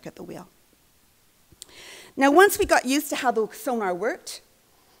for Eric at the wheel. Now, once we got used to how the sonar worked,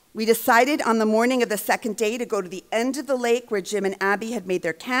 we decided on the morning of the second day to go to the end of the lake where Jim and Abbie had made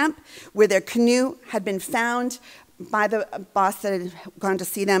their camp, where their canoe had been found by the boss that had gone to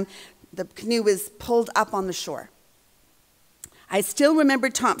see them. The canoe was pulled up on the shore. I still remember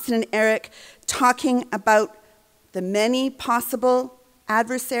Thompson and Eric talking about the many possible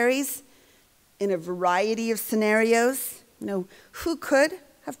adversaries in a variety of scenarios. Who could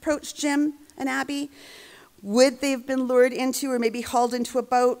have approached Jim and Abbie? Would they have been lured into or maybe hauled into a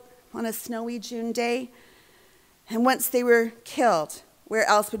boat on a snowy June day? And once they were killed, where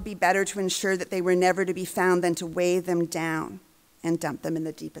else would be better to ensure that they were never to be found than to weigh them down and dump them in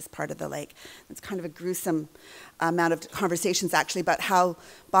the deepest part of the lake? It's kind of a gruesome amount of conversations, actually, about how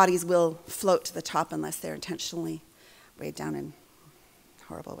bodies will float to the top unless they're intentionally weighed down in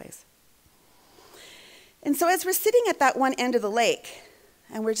horrible ways. And so as we're sitting at that one end of the lake,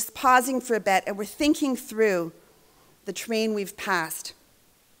 and we're just pausing for a bit, and we're thinking through the terrain we've passed,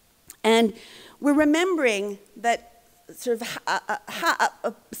 and we're remembering that sort of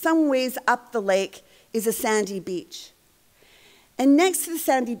some ways up the lake is a sandy beach. And next to the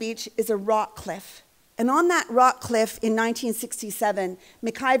sandy beach is a rock cliff. And on that rock cliff in 1967,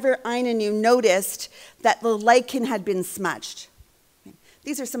 McIver Ainanu noticed that the lichen had been smudged.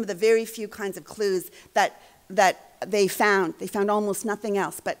 These are some of the very few kinds of clues that they found. They found almost nothing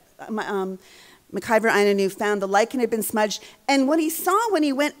else, but McIver Ainanu found the lichen had been smudged. And what he saw when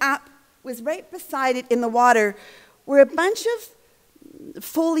he went up was right beside it in the water were a bunch of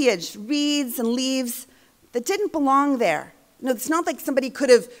foliage, reeds and leaves that didn't belong there. It's not like somebody could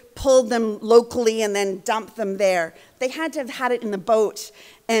have pulled them locally and then dumped them there. They had to have had it in the boat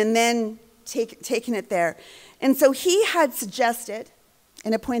and then taken it there. And so he had suggested,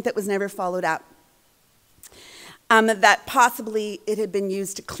 in a point that was never followed up, that possibly it had been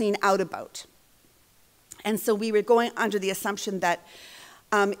used to clean out a boat. And so we were going under the assumption that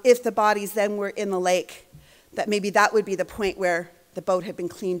if the bodies then were in the lake, that maybe that would be the point where the boat had been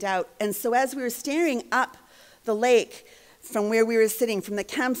cleaned out. And so as we were staring up the lake from where we were sitting, from the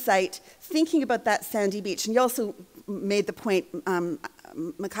campsite, thinking about that sandy beach, and you also made the point,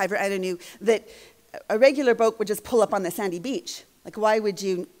 McIver Ainanu, that a regular boat would just pull up on the sandy beach. Like, why would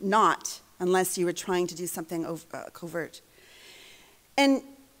you not, unless you were trying to do something covert? And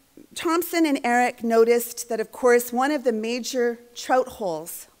Thompson and Eric noticed that, of course, one of the major trout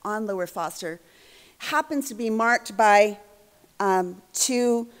holes on Lower Foster happens to be marked by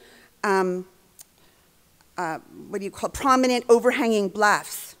two, prominent overhanging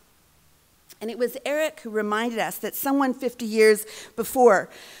bluffs. And it was Eric who reminded us that someone 50 years before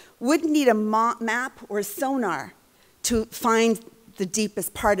wouldn't need a map or sonar to find the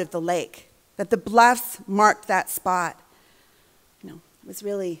deepest part of the lake, that the bluffs marked that spot. It was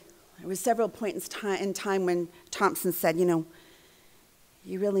really, there were several points in time when Thompson said, you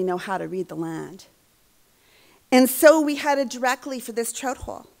really know how to read the land. And so we headed directly for this trout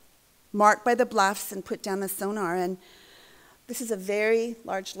hole, marked by the bluffs, and put down the sonar. And This is a very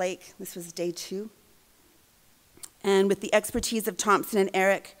large lake. This was day 2. And with the expertise of Thompson and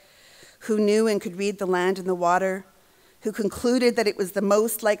Eric, who knew and could read the land and the water, who concluded that it was the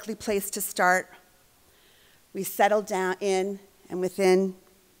most likely place to start, we settled down in, and within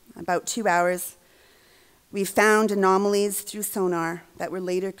about 2 hours, we found anomalies through sonar that were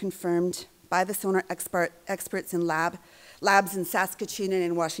later confirmed by the sonar experts in labs in Saskatoon and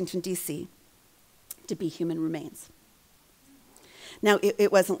in Washington, D.C., to be human remains. Now,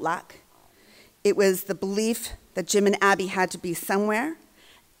 it wasn't luck. It was the belief that Jim and Abbie had to be somewhere,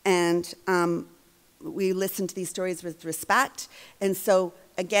 and we listened to these stories with respect. And so,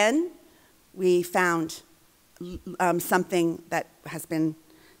 again, we found something that has been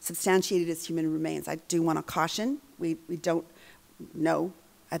substantiated as human remains. I do want to caution, we don't know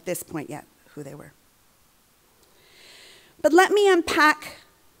at this point yet who they were. But let me unpack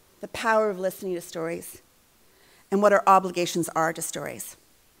the power of listening to stories and what our obligations are to stories.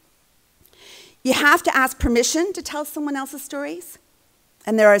 You have to ask permission to tell someone else's stories,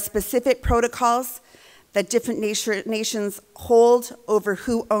 and there are specific protocols that different nations hold over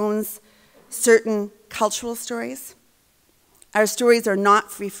who owns certain cultural stories. Our stories are not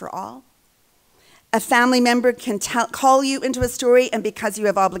free for all. A family member can call you into a story, and because you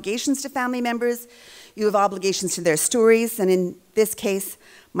have obligations to family members, you have obligations to their stories, and in this case,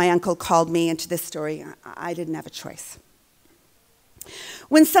 my uncle called me into this story. I didn't have a choice.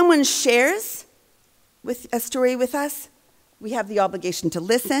 When someone shares a story with us, we have the obligation to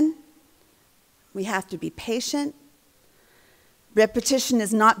listen. We have to be patient. Repetition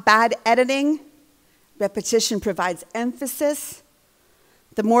is not bad editing. Repetition provides emphasis.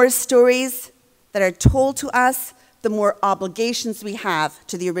 The more stories that are told to us, the more obligations we have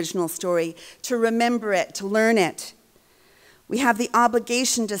to the original story, to remember it, to learn it. We have the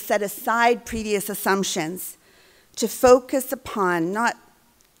obligation to set aside previous assumptions, to focus upon not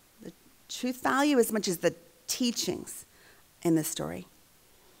the truth value as much as the teachings in the story.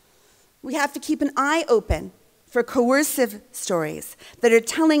 We have to keep an eye open for coercive stories that are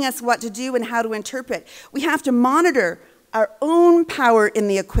telling us what to do and how to interpret. We have to monitor our own power in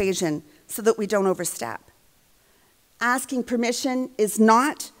the equation so that we don't overstep. Asking permission is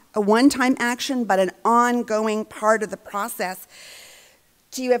not a one-time action, but an ongoing part of the process.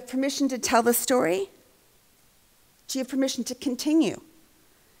 Do you have permission to tell the story? Do you have permission to continue?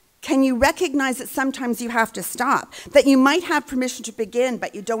 Can you recognize that sometimes you have to stop? That you might have permission to begin,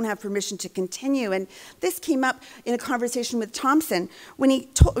 but you don't have permission to continue? And this came up in a conversation with Thompson when he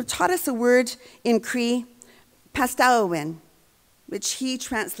taught us a word in Cree, pastaowin, which he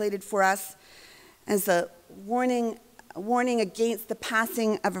translated for us as a warning against the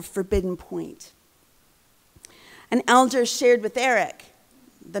passing of a forbidden point. An elder shared with Eric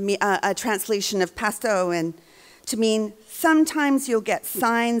a translation of pastaowin to mean sometimes you'll get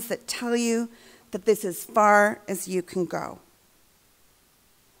signs that tell you that this is as far as you can go.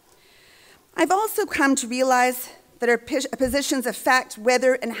 I've also come to realize that our positions affect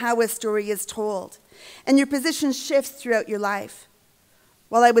whether and how a story is told, and your position shifts throughout your life.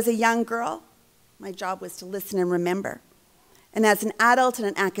 While I was a young girl, my job was to listen and remember. And as an adult and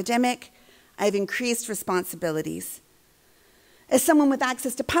an academic, I have increased responsibilities. As someone with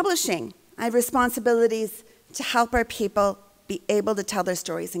access to publishing, I have responsibilities to help our people be able to tell their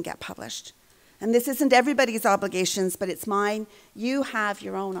stories and get published. And this isn't everybody's obligations, but it's mine. You have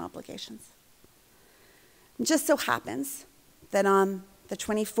your own obligations. It just so happens that on the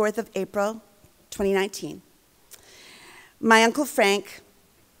 24th of April, 2019, my Uncle Frank,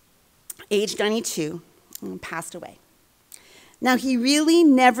 age 92, passed away. Now, he really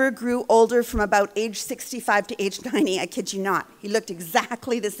never grew older from about age 65 to age 90, I kid you not. He looked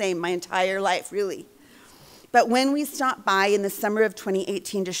exactly the same my entire life, really. But when we stopped by in the summer of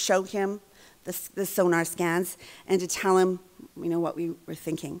 2018 to show him the sonar scans and to tell him, what we were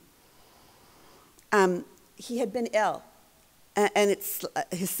thinking, he had been ill, and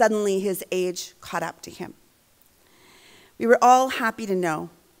suddenly his age caught up to him. We were all happy to know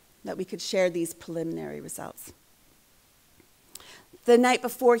that we could share these preliminary results. The night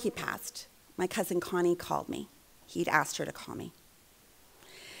before he passed, my cousin Connie called me. He'd asked her to call me.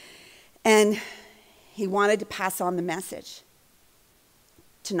 And he wanted to pass on the message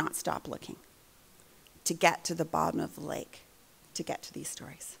to not stop looking, to get to the bottom of the lake, to get to these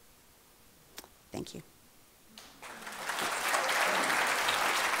stories. Thank you.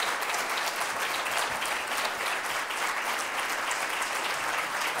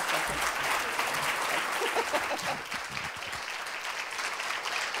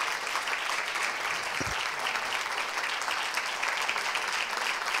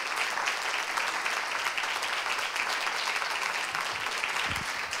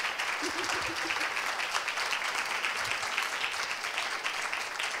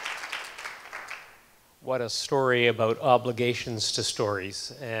 what a story about obligations to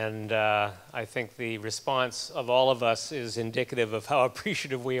stories. And I think the response of all of us is indicative of how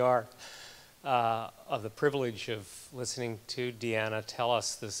appreciative we are of the privilege of listening to Deanna tell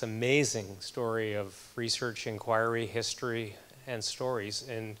us this amazing story of research, inquiry, history, and stories.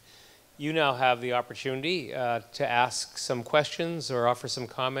 And you now have the opportunity to ask some questions or offer some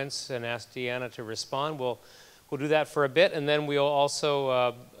comments and ask Deanna to respond. We'll do that for a bit, and then we'll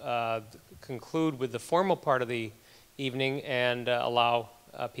also conclude with the formal part of the evening and allow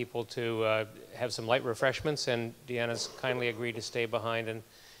people to have some light refreshments, and Deanna's kindly agreed to stay behind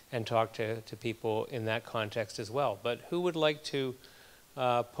and talk to people in that context as well. But who would like to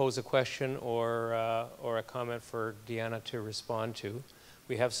pose a question or a comment for Deanna to respond to?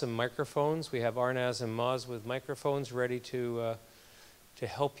 We have some microphones. We have Arnaz and Maz with microphones ready to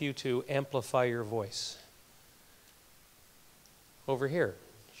help you to amplify your voice. Over here,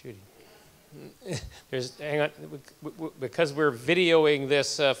 Judy. Hang on, because we're videoing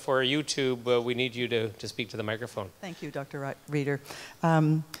this for YouTube, we need you to speak to the microphone. Thank you, Dr. Reder.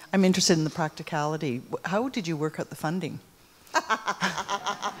 I'm interested in the practicality. How did you work out the funding?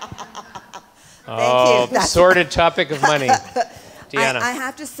 Oh, the sordid topic of money. Deanna. I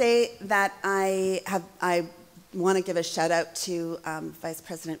have to say that I want to give a shout out to Vice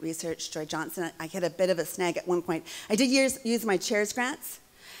President Research Joy Johnson. I hit a bit of a snag at one point. I did use my chair's grants,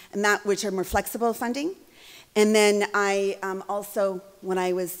 and which are more flexible funding. And then I also, when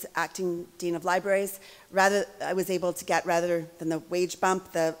I was acting Dean of Libraries, I was able to get, rather than the wage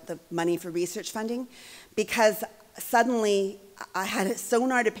bump, the money for research funding, because suddenly I had a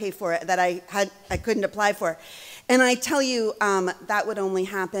sonar to pay for it that I couldn't apply for. And I tell you, that would only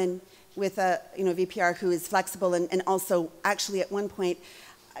happen with a VPR who is flexible, and also actually at one point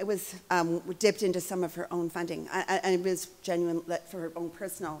I was dipped into some of her own funding. I was genuine for her own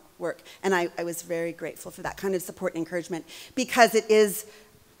personal work, and I was very grateful for that kind of support and encouragement, because it is,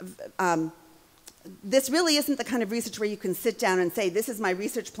 this really isn't the kind of research where you can sit down and say, this is my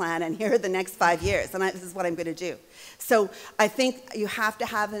research plan and here are the next 5 years, and this is what I'm going to do. So I think you have to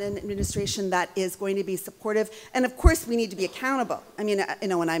have an administration that is going to be supportive, and of course we need to be accountable. I mean,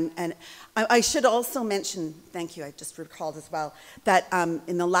 and I should also mention, thank you, I just recalled as well, that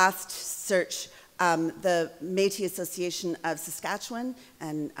in the last search, the Métis Association of Saskatchewan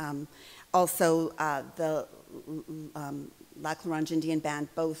and also the Lac La Ronge Indian Band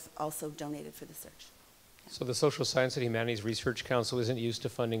both also donated for the search. Yeah. So the Social Science and Humanities Research Council isn't used to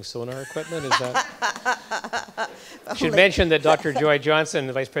funding sonar equipment, is that? I should mention that Dr. Joy Johnson,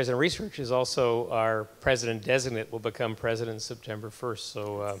 the Vice President of Research, is also our President-designate, will become President September 1st,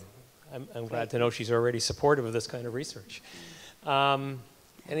 so I'm glad to know she's already supportive of this kind of research.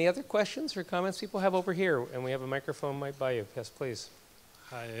 Any other questions or comments people have over here? And we have a microphone right by you. Yes, please.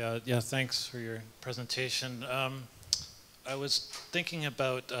 Hi, yeah, thanks for your presentation. I was thinking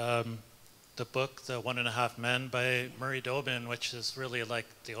about the book, The 1.5 Men by Murray Dobbin, which is really like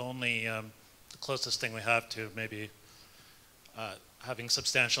the only, the closest thing we have to maybe having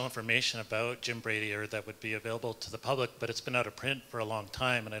substantial information about Jim Brady, or that would be available to the public, but it's been out of print for a long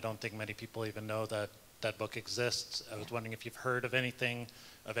time, and I don't think many people even know that that book exists. I was wondering if you've heard of anything,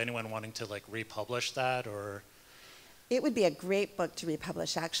 of anyone wanting to like republish that, or... It would be a great book to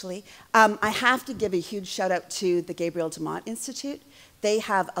republish, actually. I have to give a huge shout out to the Gabriel Dumont Institute. They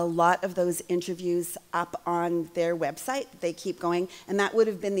have a lot of those interviews up on their website. They keep going, and that would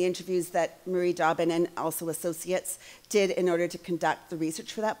have been the interviews that Murray Dobbin and also associates did in order to conduct the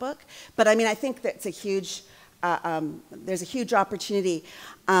research for that book. But I mean, I think that's a huge, there's a huge opportunity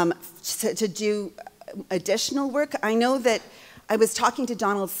to do additional work. I know that I was talking to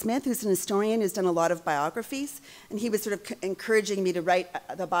Donald Smith, who's an historian who's done a lot of biographies, and he was sort of encouraging me to write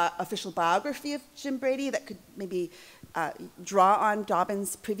the official biography of Jim Brady that could maybe draw on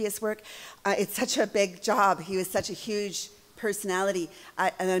Dobbin's previous work. It's such a big job. He was such a huge personality,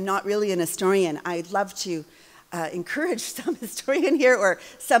 and I'm not really an historian. I'd love to encourage some historian here or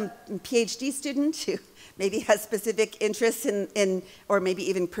some PhD student who maybe has specific interests in or maybe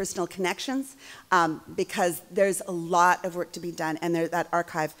even personal connections, because there's a lot of work to be done, and that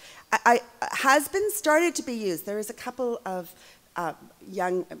archive has been started to be used. There is a couple of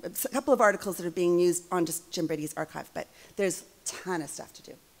articles that are being used on just Jim Brady's archive, but there's a ton of stuff to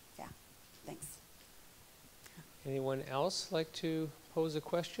do. Yeah, thanks. Anyone else like to pose a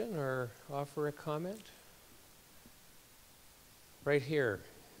question or offer a comment? Right here.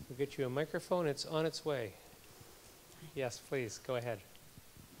 We'll get you a microphone. It's on its way. Yes, please, go ahead.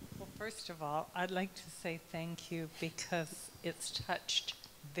 Well, first of all, I'd like to say thank you, because it's touched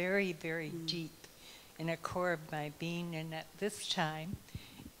very, very deep in a core of my being, and at this time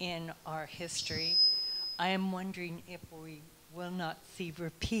in our history, I am wondering if we will not see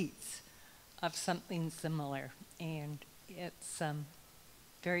repeats of something similar. And it's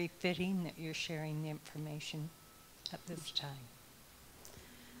very fitting that you're sharing the information at this time.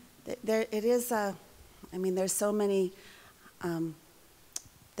 There, it is, I mean, there's so many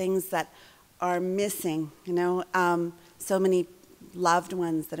things that are missing, you know, so many loved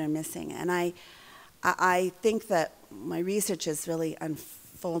ones that are missing. And I think that my research is really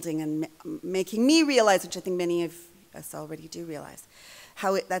unfolding and making me realize, which I think many of us already do realize,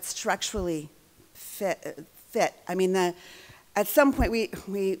 how that's structurally fit. I mean, at some point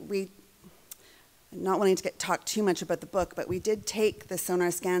we not wanting to talk too much about the book, but we did take the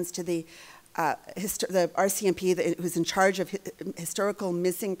sonar scans to the RCMP, who's in charge of historical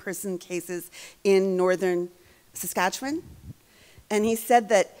missing person cases in northern Saskatchewan. And he said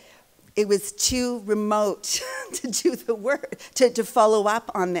that it was too remote to do the work, to follow up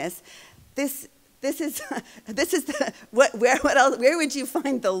on this. This is where would you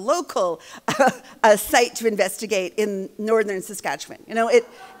find the local site to investigate in northern Saskatchewan? You know, it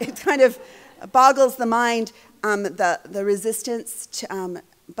kind of boggles the mind, the resistance to,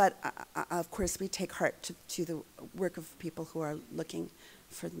 but of course we take heart to the work of people who are looking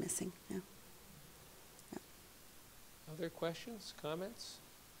for the missing. Yeah. Yeah. Other questions, comments?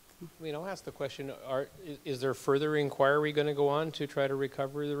 I mean, I'll ask the question, is there further inquiry going to go on to try to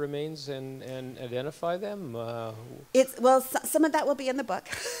recover the remains and identify them? Well, some of that will be in the book,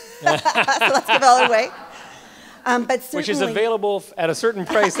 so let's give it all away. But which is available at a certain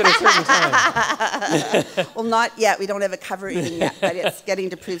price at a certain time. Well, not yet. We don't have a cover even yet, but it's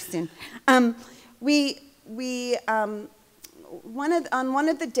getting to proof soon. On one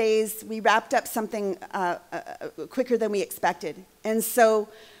of the days, we wrapped up something quicker than we expected. And so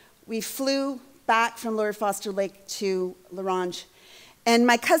we flew back from Lower Foster Lake to La Ronge. And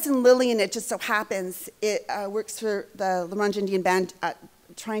my cousin Lillian, it just so happens, works for the La Ronge Indian Band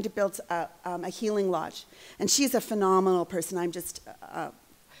trying to build a healing lodge. And she's a phenomenal person. I'm just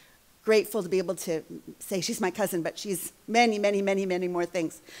grateful to be able to say she's my cousin, but she's many, many, many, many more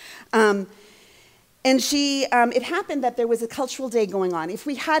things. And it happened that there was a cultural day going on. If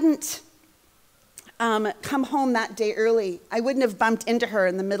we hadn't come home that day early, I wouldn't have bumped into her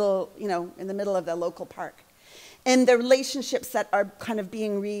in the middle, you know, in the middle of the local park. And the relationships that are kind of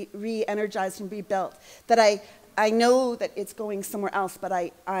being re-energized and rebuilt, that I know that it's going somewhere else, but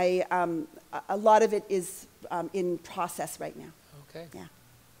a lot of it is in process right now. Okay. Yeah.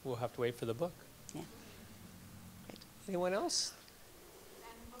 We'll have to wait for the book. Yeah. Right. Anyone else?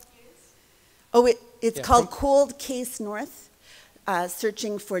 Oh, it's called Cold Case North,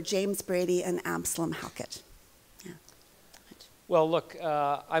 Searching for James Brady and Abbie Halkett. Yeah. Right. Well, look,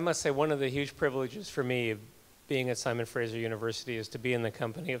 I must say one of the huge privileges for me being at Simon Fraser University is to be in the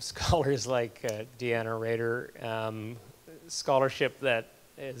company of scholars like Deanna Reder, scholarship that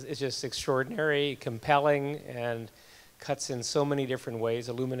is just extraordinary, compelling, and cuts in so many different ways,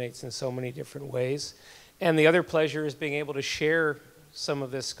 illuminates in so many different ways. And the other pleasure is being able to share some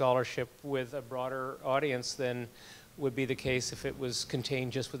of this scholarship with a broader audience than would be the case if it was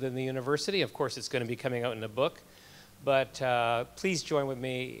contained just within the university. Of course, it's going to be coming out in a book. But please join with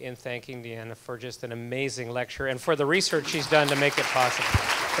me in thanking Deanna for just an amazing lecture and for the research she's done to make it possible.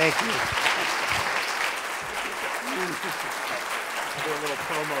 Thank you. I'll do a little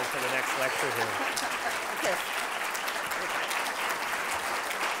promo for the next lecture here. Okay.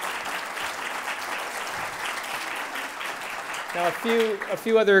 Now, a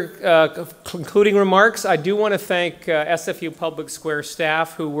few other concluding remarks. I do want to thank SFU Public Square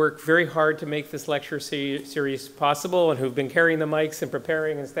staff who worked very hard to make this lecture series possible and who've been carrying the mics and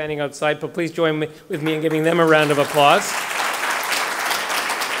preparing and standing outside. But please join with me in giving them a round of applause.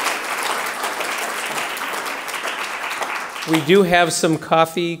 We do have some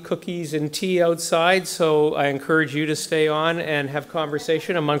coffee, cookies, and tea outside, so I encourage you to stay on and have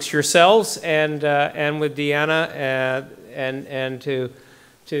conversation amongst yourselves and with Deanna. And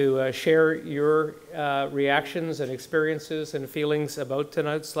to share your reactions and experiences and feelings about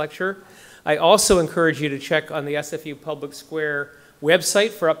tonight's lecture. I also encourage you to check on the SFU Public Square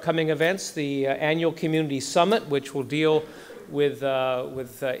website for upcoming events, the annual Community Summit, which will deal with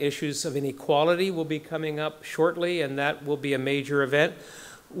issues of inequality, will be coming up shortly, and that will be a major event.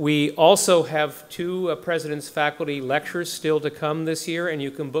 We also have 2 President's Faculty lectures still to come this year, and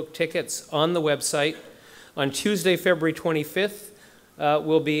you can book tickets on the website. On Tuesday, February 25th,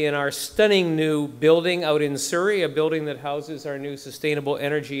 we'll be in our stunning new building out in Surrey, a building that houses our new Sustainable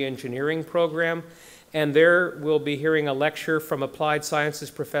Energy Engineering program. And there we'll be hearing a lecture from Applied Sciences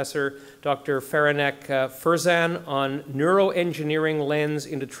Professor Dr. Faranek Ferzan on neuroengineering lens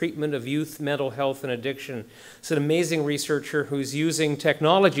into treatment of youth mental health and addiction. It's an amazing researcher who's using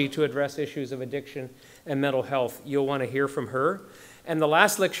technology to address issues of addiction and mental health. You'll want to hear from her. And the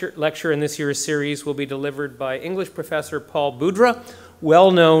last lecture in this year's series will be delivered by English professor Paul Boudra,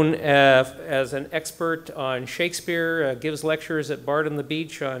 well known as an expert on Shakespeare, gives lectures at Bard on the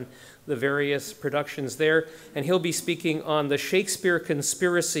Beach on the various productions there, and he'll be speaking on the Shakespeare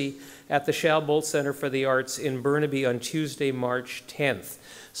Conspiracy at the Shalbolt Center for the Arts in Burnaby on Tuesday, March 10th.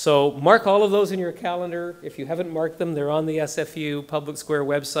 So mark all of those in your calendar. If you haven't marked them, they're on the SFU Public Square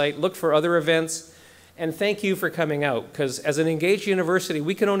website. Look for other events, and thank you for coming out, because as an engaged university,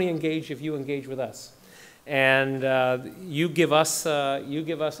 we can only engage if you engage with us. And you give us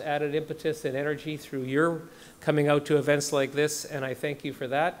added impetus and energy through your coming out to events like this, and I thank you for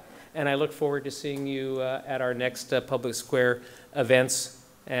that. And I look forward to seeing you at our next Public Square events,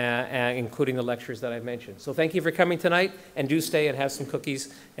 including the lectures that I mentioned. So thank you for coming tonight, and do stay and have some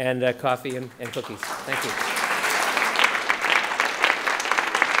cookies and coffee and cookies. Thank you.